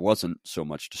 there wasn't so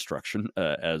much destruction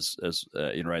as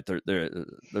right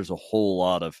there's a whole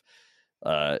lot of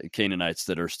Canaanites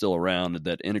that are still around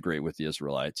that integrate with the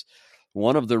Israelites.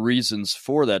 One of the reasons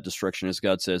for that destruction is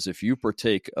God says, if you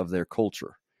partake of their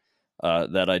culture,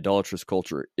 that idolatrous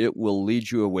culture, it will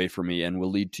lead you away from me and will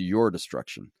lead to your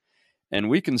destruction. And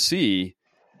we can see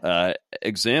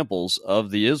examples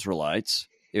of the Israelites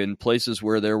in places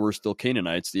where there were still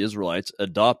Canaanites, the Israelites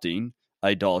adopting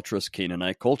idolatrous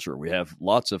Canaanite culture. We have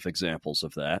lots of examples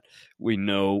of that. We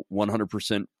know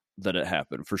 100% that it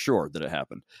happened, for sure that it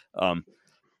happened.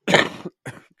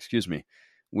 Excuse me.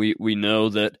 We know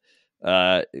that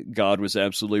God was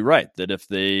absolutely right,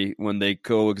 that when they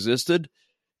coexisted,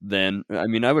 then, I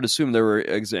mean, I would assume there were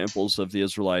examples of the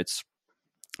Israelites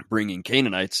bringing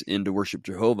Canaanites in to worship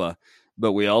Jehovah,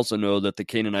 but we also know that the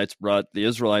Canaanites brought the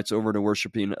Israelites over to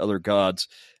worshiping other gods,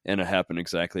 and it happened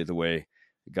exactly the way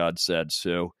God said.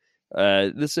 So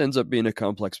this ends up being a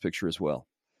complex picture as well.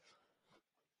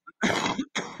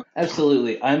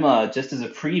 Absolutely. I'm just as a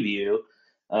preview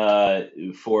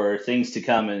for things to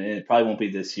come, and it probably won't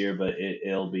be this year, but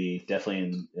it'll be definitely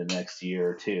in the next year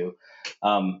or two.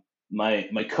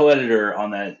 My co-editor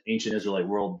on that Ancient Israelite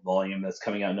World volume that's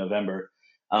coming out in November,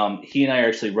 he and I are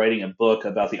actually writing a book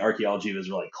about the archaeology of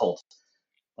Israelite cult,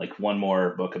 like one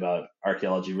more book about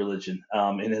archaeology religion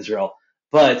in Israel.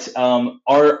 But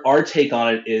our take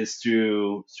on it is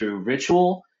through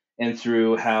ritual and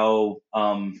through how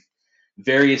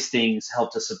various things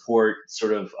help to support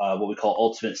sort of what we call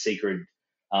ultimate sacred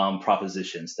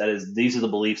propositions. That is, these are the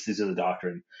beliefs, these are the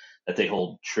doctrine that they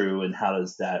hold true, and how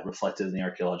does that reflect in the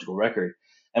archaeological record?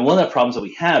 And one of the problems that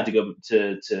we have to go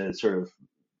to sort of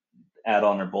add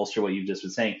on or bolster what you've just been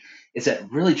saying is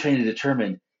that really trying to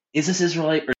determine, is this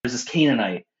Israelite or is this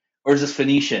Canaanite or is this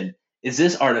Phoenician? Is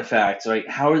this artifact, right?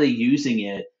 How are they using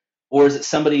it? Or is it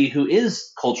somebody who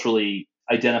is culturally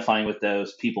identifying with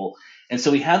those people? And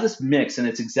so we have this mix, and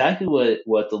it's exactly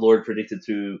what the Lord predicted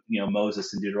through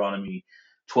Moses in Deuteronomy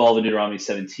 12 and Deuteronomy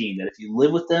 17, that if you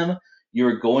live with them,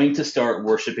 you're going to start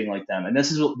worshiping like them. And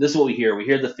this is what we hear. We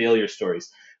hear the failure stories.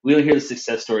 We don't hear the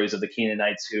success stories of the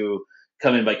Canaanites who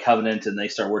come in by covenant and they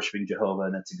start worshiping Jehovah,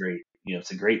 and that's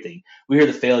it's a great thing. We hear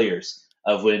the failures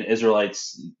of when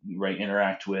Israelites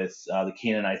interact with the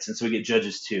Canaanites, and so we get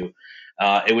Judges 2.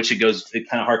 In which it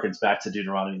kind of harkens back to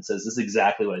Deuteronomy and says, this is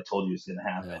exactly what I told you is going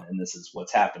to happen, and this is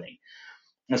what's happening.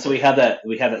 And so we have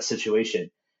that situation.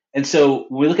 And so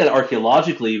when we look at it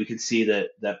archaeologically, we can see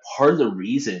that part of the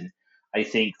reason, I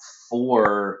think,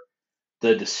 for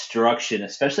the destruction,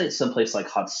 especially at some place like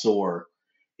Hatzor,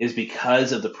 is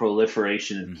because of the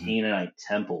proliferation of Canaanite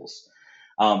temples.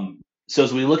 So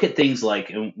as we look at things like,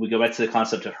 and we go back to the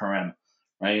concept of Harem,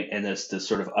 right, and this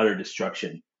sort of utter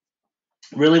destruction,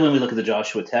 really, when we look at the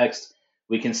Joshua text,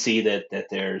 we can see that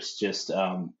there's just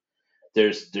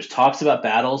there's talks about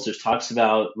battles, there's talks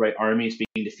about armies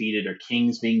being defeated or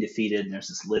kings being defeated, and there's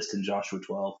this list in Joshua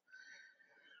 12.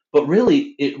 But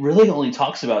really, it really only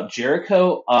talks about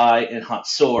Jericho, Ai, and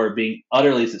Hatzor being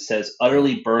utterly, as it says,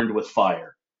 utterly burned with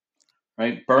fire.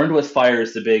 Right, burned with fire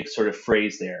is the big sort of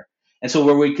phrase there. And so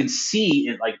where we can see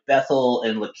in like Bethel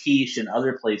and Lachish and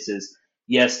other places,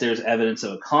 yes, there's evidence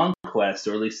of a conquest,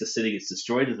 or at least the city gets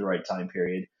destroyed at the right time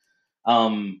period.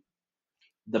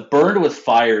 The burned with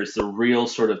fire is the real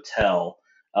sort of tell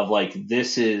of like,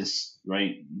 this is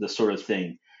the sort of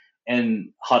thing.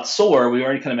 And Hatzor, we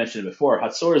already kind of mentioned it before.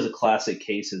 Hatzor is a classic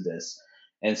case of this.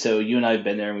 And so you and I have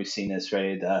been there and we've seen this,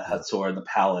 right? Hatzor and the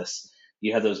palace.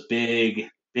 You have those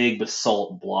big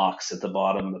basalt blocks at the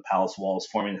bottom of the palace walls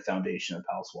forming the foundation of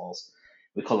palace walls.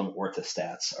 We call them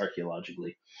orthostats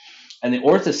archaeologically. And the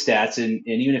orthostats, and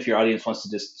even if your audience wants to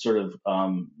just sort of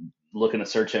look in a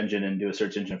search engine and do a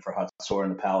search engine for Hatzor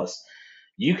and the palace,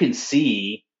 you can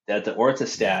see that the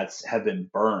orthostats have been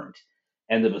burned.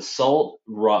 And the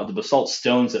basalt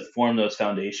stones that form those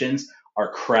foundations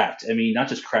are cracked. I mean, not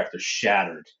just cracked, they're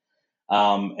shattered.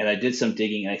 And I did some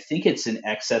digging, and I think it's in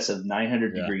excess of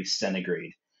 900 degrees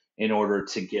centigrade in order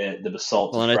to get the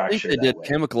basalt Well, to and I think fracture they that did way.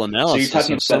 chemical So you're analysis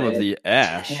talking of some about of the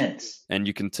ash, intense. and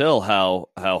you can tell how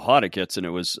hot it gets. And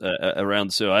it was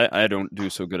around. So I don't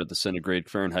do so good at the centigrade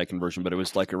Fahrenheit conversion, but it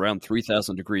was like around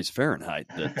 3,000 degrees Fahrenheit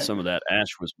that some of that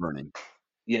ash was burning.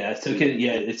 Yeah, so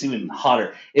it's even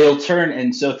hotter. It'll turn,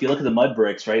 and so if you look at the mud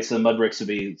bricks, right? So the mud bricks would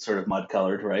be sort of mud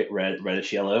colored, right?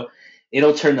 Reddish yellow.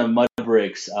 It'll turn the mud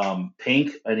bricks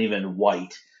pink and even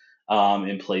white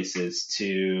in places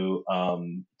to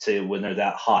when they're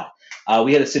that hot.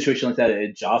 We had a situation like that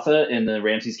at Jaffa in the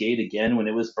Ramses Gate again when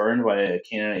it was burned by a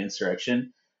Canaanite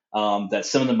insurrection. That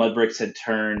some of the mud bricks had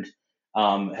turned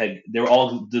they were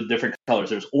all the different colors.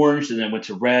 There was orange, and then it went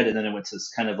to red, and then it went to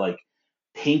this kind of like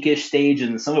pinkish stage,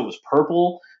 and some of it was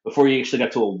purple before you actually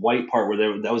got to a white part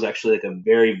where that was actually like a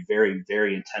very, very,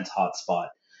 very intense hot spot.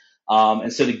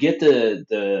 And so to get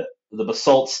the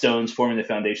basalt stones forming the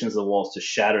foundations of the walls to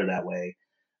shatter that way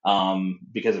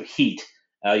because of heat,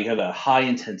 you have a high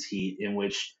intense heat in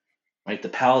which right the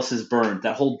palace is burned.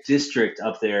 That whole district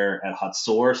up there at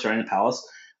Hatzor surrounding the palace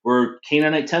were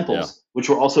Canaanite temples, which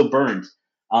were also burned.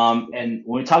 And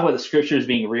when we talk about the scriptures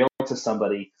being real to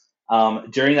somebody,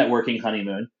 during that working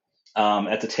honeymoon,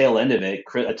 at the tail end of it,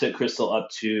 I took Crystal up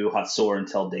to Hatzor and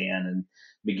Tel Dan and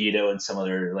Megiddo and some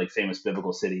other like famous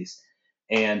biblical cities,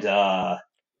 and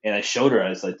I showed her. I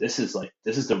was like, this is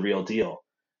the real deal.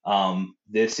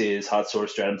 This is Hatzor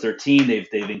Stratum 13.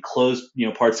 They've enclosed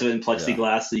parts of it in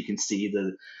plexiglass so you can see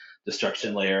the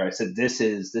destruction layer. I said, this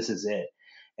is it.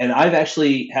 And I've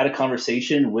actually had a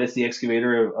conversation with the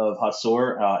excavator of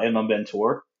Hatzor, Emam Ben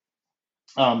Tor,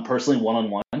 personally one on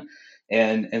one.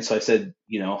 And so I said,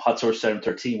 Hatzor Stratum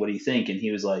 13, what do you think? And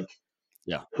he was like,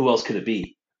 Yeah. Who else could it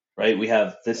be? Right? We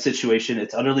have this situation.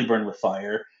 It's utterly burned with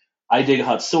fire. I dig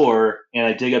Hatzor and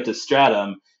I dig up the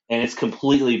stratum and it's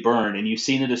completely burned. And you've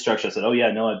seen the destruction. I said, oh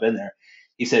yeah, no, I've been there.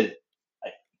 He said,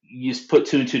 you just put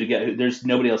two and two together. There's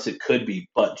nobody else it could be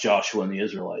but Joshua and the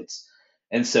Israelites.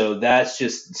 And so that's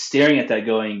just staring at that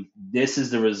going, this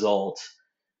is the result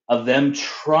of them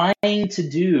trying to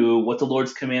do what the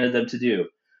Lord's commanded them to do,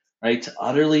 right? To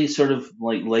utterly sort of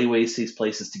like lay waste these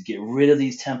places, to get rid of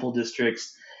these temple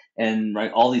districts and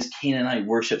right all these Canaanite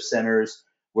worship centers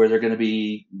where they're going to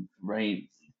be right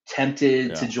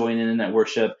tempted to join in that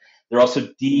worship. They're also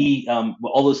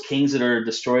all those kings that are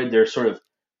destroyed. They're sort of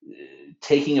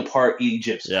taking apart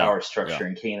Egypt's power structure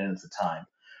in Canaan at the time,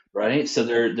 right? So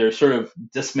they're sort of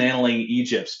dismantling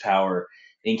Egypt's power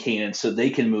in Canaan so they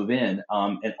can move in.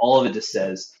 And all of it just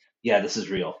says, yeah, this is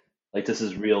real. Like this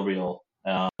is real.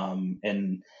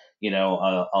 And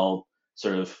I'll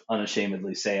sort of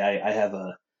unashamedly say I have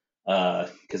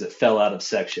because it fell out of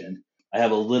section. I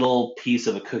have a little piece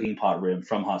of a cooking pot rim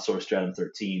from Hatzor Stratum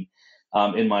 13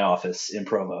 in my office in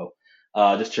Provo,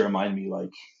 just to remind me like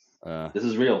this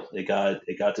is real. It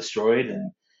got destroyed,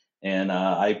 and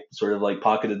I sort of like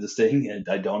pocketed this thing, and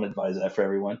I don't advise that for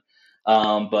everyone.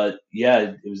 But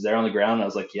yeah, it was there on the ground. And I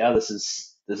was like, yeah, this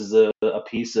is a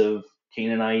piece of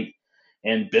Canaanite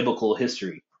and biblical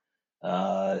history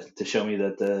to show me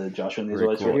that the Joshua and the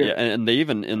Israelites were here. Yeah, and they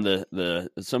even in the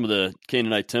some of the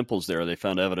Canaanite temples there, they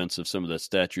found evidence of some of the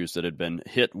statues that had been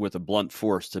hit with a blunt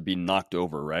force to be knocked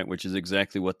over, right? Which is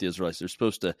exactly what the Israelites, they're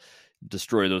supposed to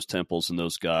destroy those temples and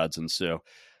those gods. And so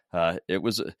it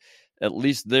was, at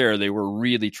least there, they were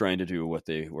really trying to do what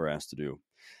they were asked to do.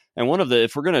 And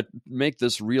if we're going to make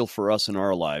this real for us in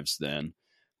our lives, then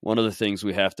one of the things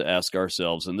we have to ask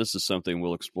ourselves, and this is something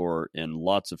we'll explore in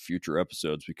lots of future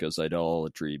episodes because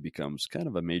idolatry becomes kind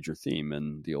of a major theme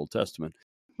in the Old Testament,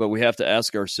 but we have to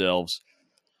ask ourselves,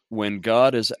 when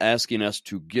God is asking us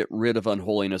to get rid of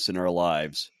unholiness in our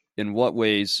lives, in what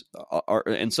ways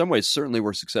in some ways, certainly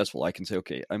we're successful. I can say,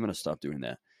 okay, I'm going to stop doing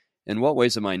that. In what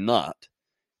ways am I not?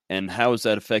 And how is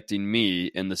that affecting me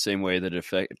in the same way that it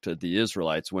affected the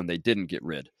Israelites when they didn't get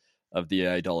rid of the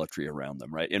idolatry around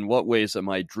them, right? In what ways am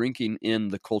I drinking in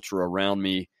the culture around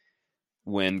me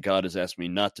when God has asked me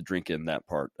not to drink in that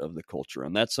part of the culture?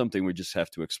 And that's something we just have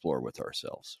to explore with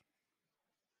ourselves.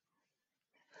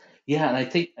 Yeah, and I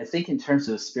think in terms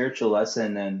of a spiritual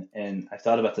lesson, and I've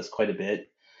thought about this quite a bit,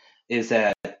 is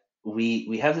that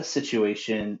we have this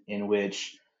situation in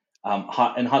which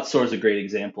Hatzor is a great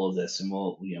example of this, and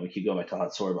we keep going back to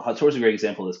Hatzor, but Hatzor is a great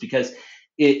example of this because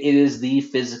it is the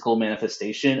physical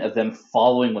manifestation of them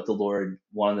following what the Lord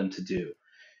wanted them to do.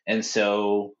 And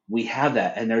so we have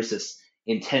that, and there's this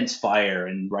intense fire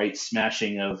and right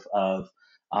smashing of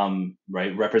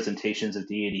right representations of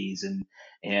deities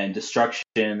and destruction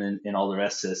and all the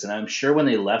rest of this. And I'm sure when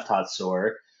they left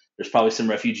Hatzor, there's probably some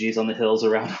refugees on the hills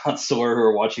around Hatzor who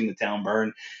are watching the town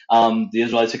burn. The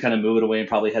Israelites are kind of moving away and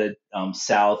probably headed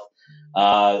south.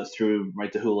 through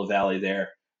the Hula Valley there.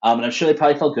 And I'm sure they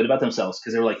probably felt good about themselves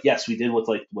because they were like, yes, we did what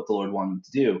the Lord wanted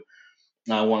to do,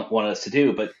 wanted us to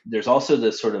do. But there's also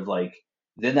this sort of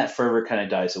then that fervor kind of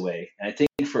dies away. And I think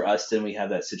for us, then we have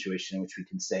that situation in which we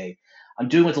can say, I'm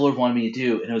doing what the Lord wanted me to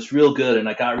do, and it was real good, and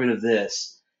I got rid of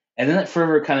this. And then that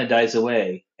fervor kind of dies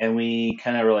away, and we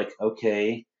kind of are like,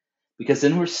 okay, because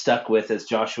then we're stuck with, as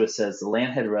Joshua says, the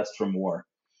land had rest from war.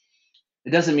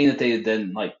 It doesn't mean that they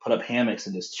then put up hammocks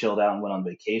and just chilled out and went on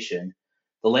vacation.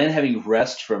 The land having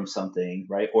rest from something,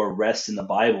 right, or rest in the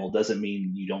Bible doesn't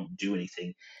mean you don't do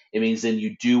anything. It means then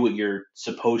you do what you're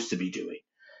supposed to be doing.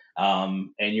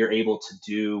 And you're able to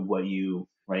do what you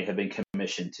have been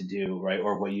commissioned to do, right,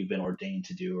 or what you've been ordained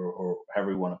to do, or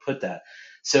however you want to put that.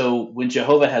 So when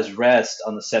Jehovah has rest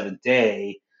on the seventh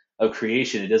day of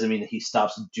creation, it doesn't mean that he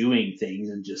stops doing things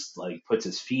and just puts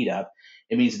his feet up.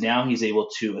 It means now he's able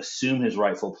to assume his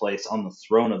rightful place on the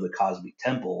throne of the cosmic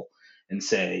temple and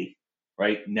say,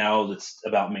 right, now it's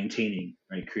about maintaining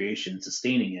creation,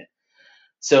 sustaining it.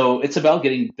 So it's about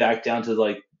getting back down to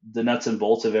the nuts and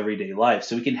bolts of everyday life.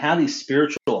 So we can have these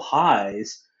spiritual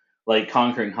highs, like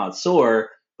conquering Hatzor,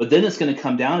 but then it's going to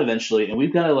come down eventually, and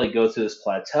we've got to go through this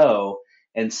plateau.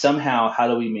 And somehow, how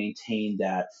do we maintain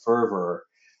that fervor,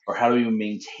 or how do we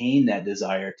maintain that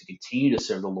desire to continue to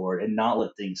serve the Lord and not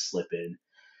let things slip in?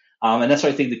 And that's why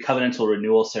I think the covenantal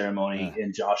renewal ceremony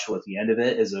in Joshua at the end of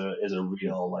it is a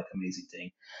real amazing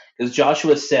thing, because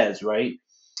Joshua says, right,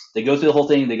 they go through the whole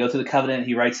thing, they go through the covenant,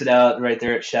 he writes it out right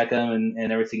there at Shechem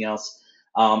and everything else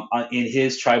in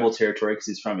his tribal territory, because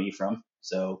he's from Ephraim.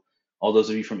 So all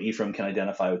those of you from Ephraim can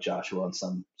identify with Joshua on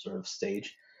some sort of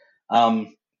stage.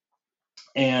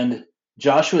 And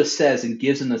Joshua says and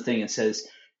gives them the thing and says,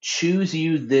 choose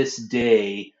you this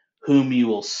day whom you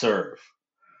will serve.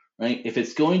 Right? If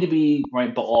it's going to be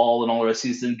Baal and all the rest of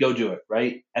these, then go do it.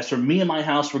 Right? As for me and my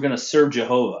house, we're going to serve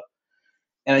Jehovah.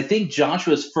 And I think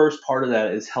Joshua's first part of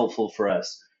that is helpful for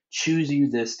us. Choose you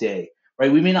this day.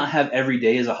 Right? We may not have every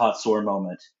day as a Hatzor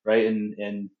moment, right?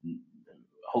 And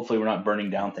hopefully we're not burning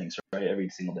down things, right, every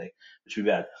single day, which would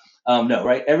be bad. No,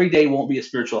 right? Every day won't be a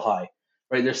spiritual high.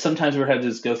 Right? There's sometimes where I have to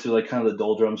just go through kind of the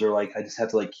doldrums, or I just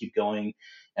have to keep going,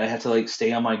 and I have to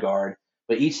stay on my guard.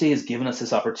 But each day has given us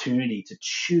this opportunity to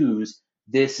choose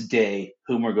this day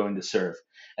whom we're going to serve.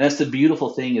 And that's the beautiful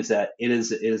thing, is that it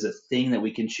is a thing that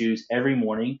we can choose every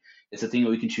morning. It's a thing that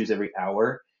we can choose every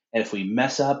hour. And if we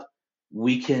mess up,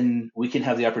 we can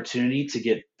have the opportunity to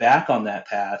get back on that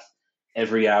path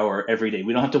every hour, every day.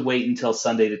 We don't have to wait until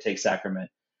Sunday to take sacrament.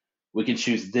 We can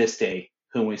choose this day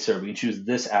whom we serve. We can choose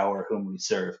this hour whom we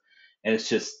serve. And it's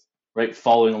just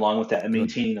following along with that and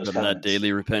maintaining those covenants. That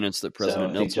daily repentance that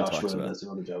President Nelson talks about. Does a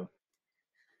really job.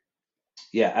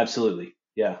 Yeah, absolutely.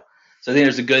 Yeah. So I think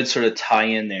there's a good sort of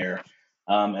tie-in there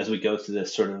as we go through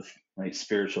this sort of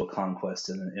spiritual conquest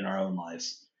in our own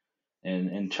lives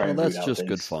and try to root out things. That's just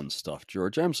good fun stuff,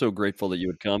 George. I'm so grateful that you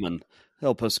would come and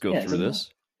help us go through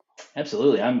this.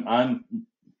 Absolutely. I'm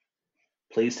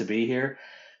pleased to be here.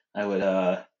 I would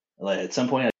at some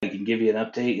point I can give you an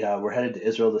update. We're headed to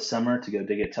Israel this summer to go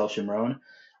dig at Tel Shimron,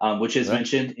 which is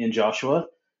mentioned in Joshua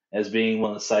as being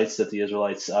one of the sites that the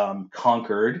Israelites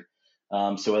conquered.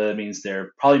 So what that means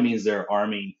probably means their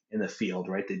army in the field,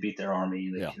 right? They beat their army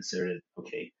and they considered it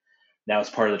okay. Now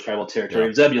it's part of the tribal territory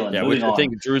of Zebulun. Yeah, I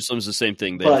think Jerusalem's the same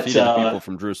thing. They defeated the people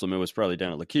from Jerusalem. It was probably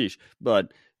down at Lachish,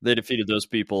 but they defeated those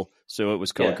people, so it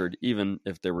was conquered, even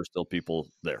if there were still people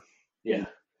there. Yeah.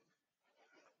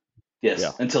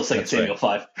 Yes, until 2 Samuel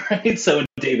 5, right? So when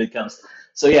David comes.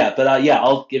 So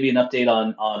I'll give you an update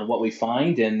on what we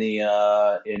find in the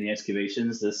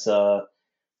excavations this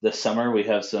summer. We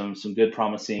have some good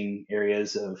promising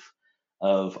areas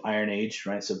of Iron Age,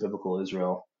 right? So biblical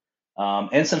Israel,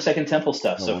 and some Second Temple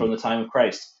stuff. So from the time of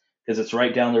Christ, because it's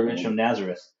right down the ridge from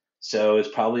Nazareth. So it's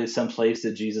probably some place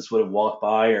that Jesus would have walked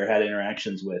by or had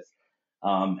interactions with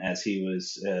as he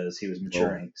was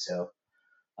maturing. So.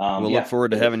 We'll look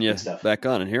forward to having you back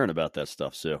on and hearing about that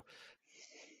stuff. So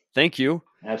thank you.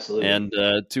 Absolutely. And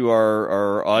to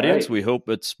our audience, we hope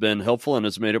it's been helpful and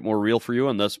it's made it more real for you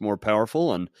and thus more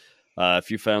powerful. And if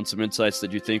you found some insights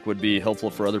that you think would be helpful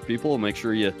for other people, make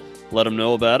sure you let them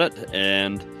know about it.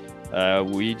 And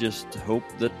we just hope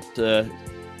that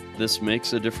this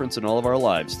makes a difference in all of our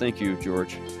lives. Thank you,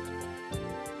 George. All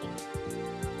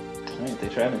right.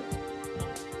 Thanks for having me.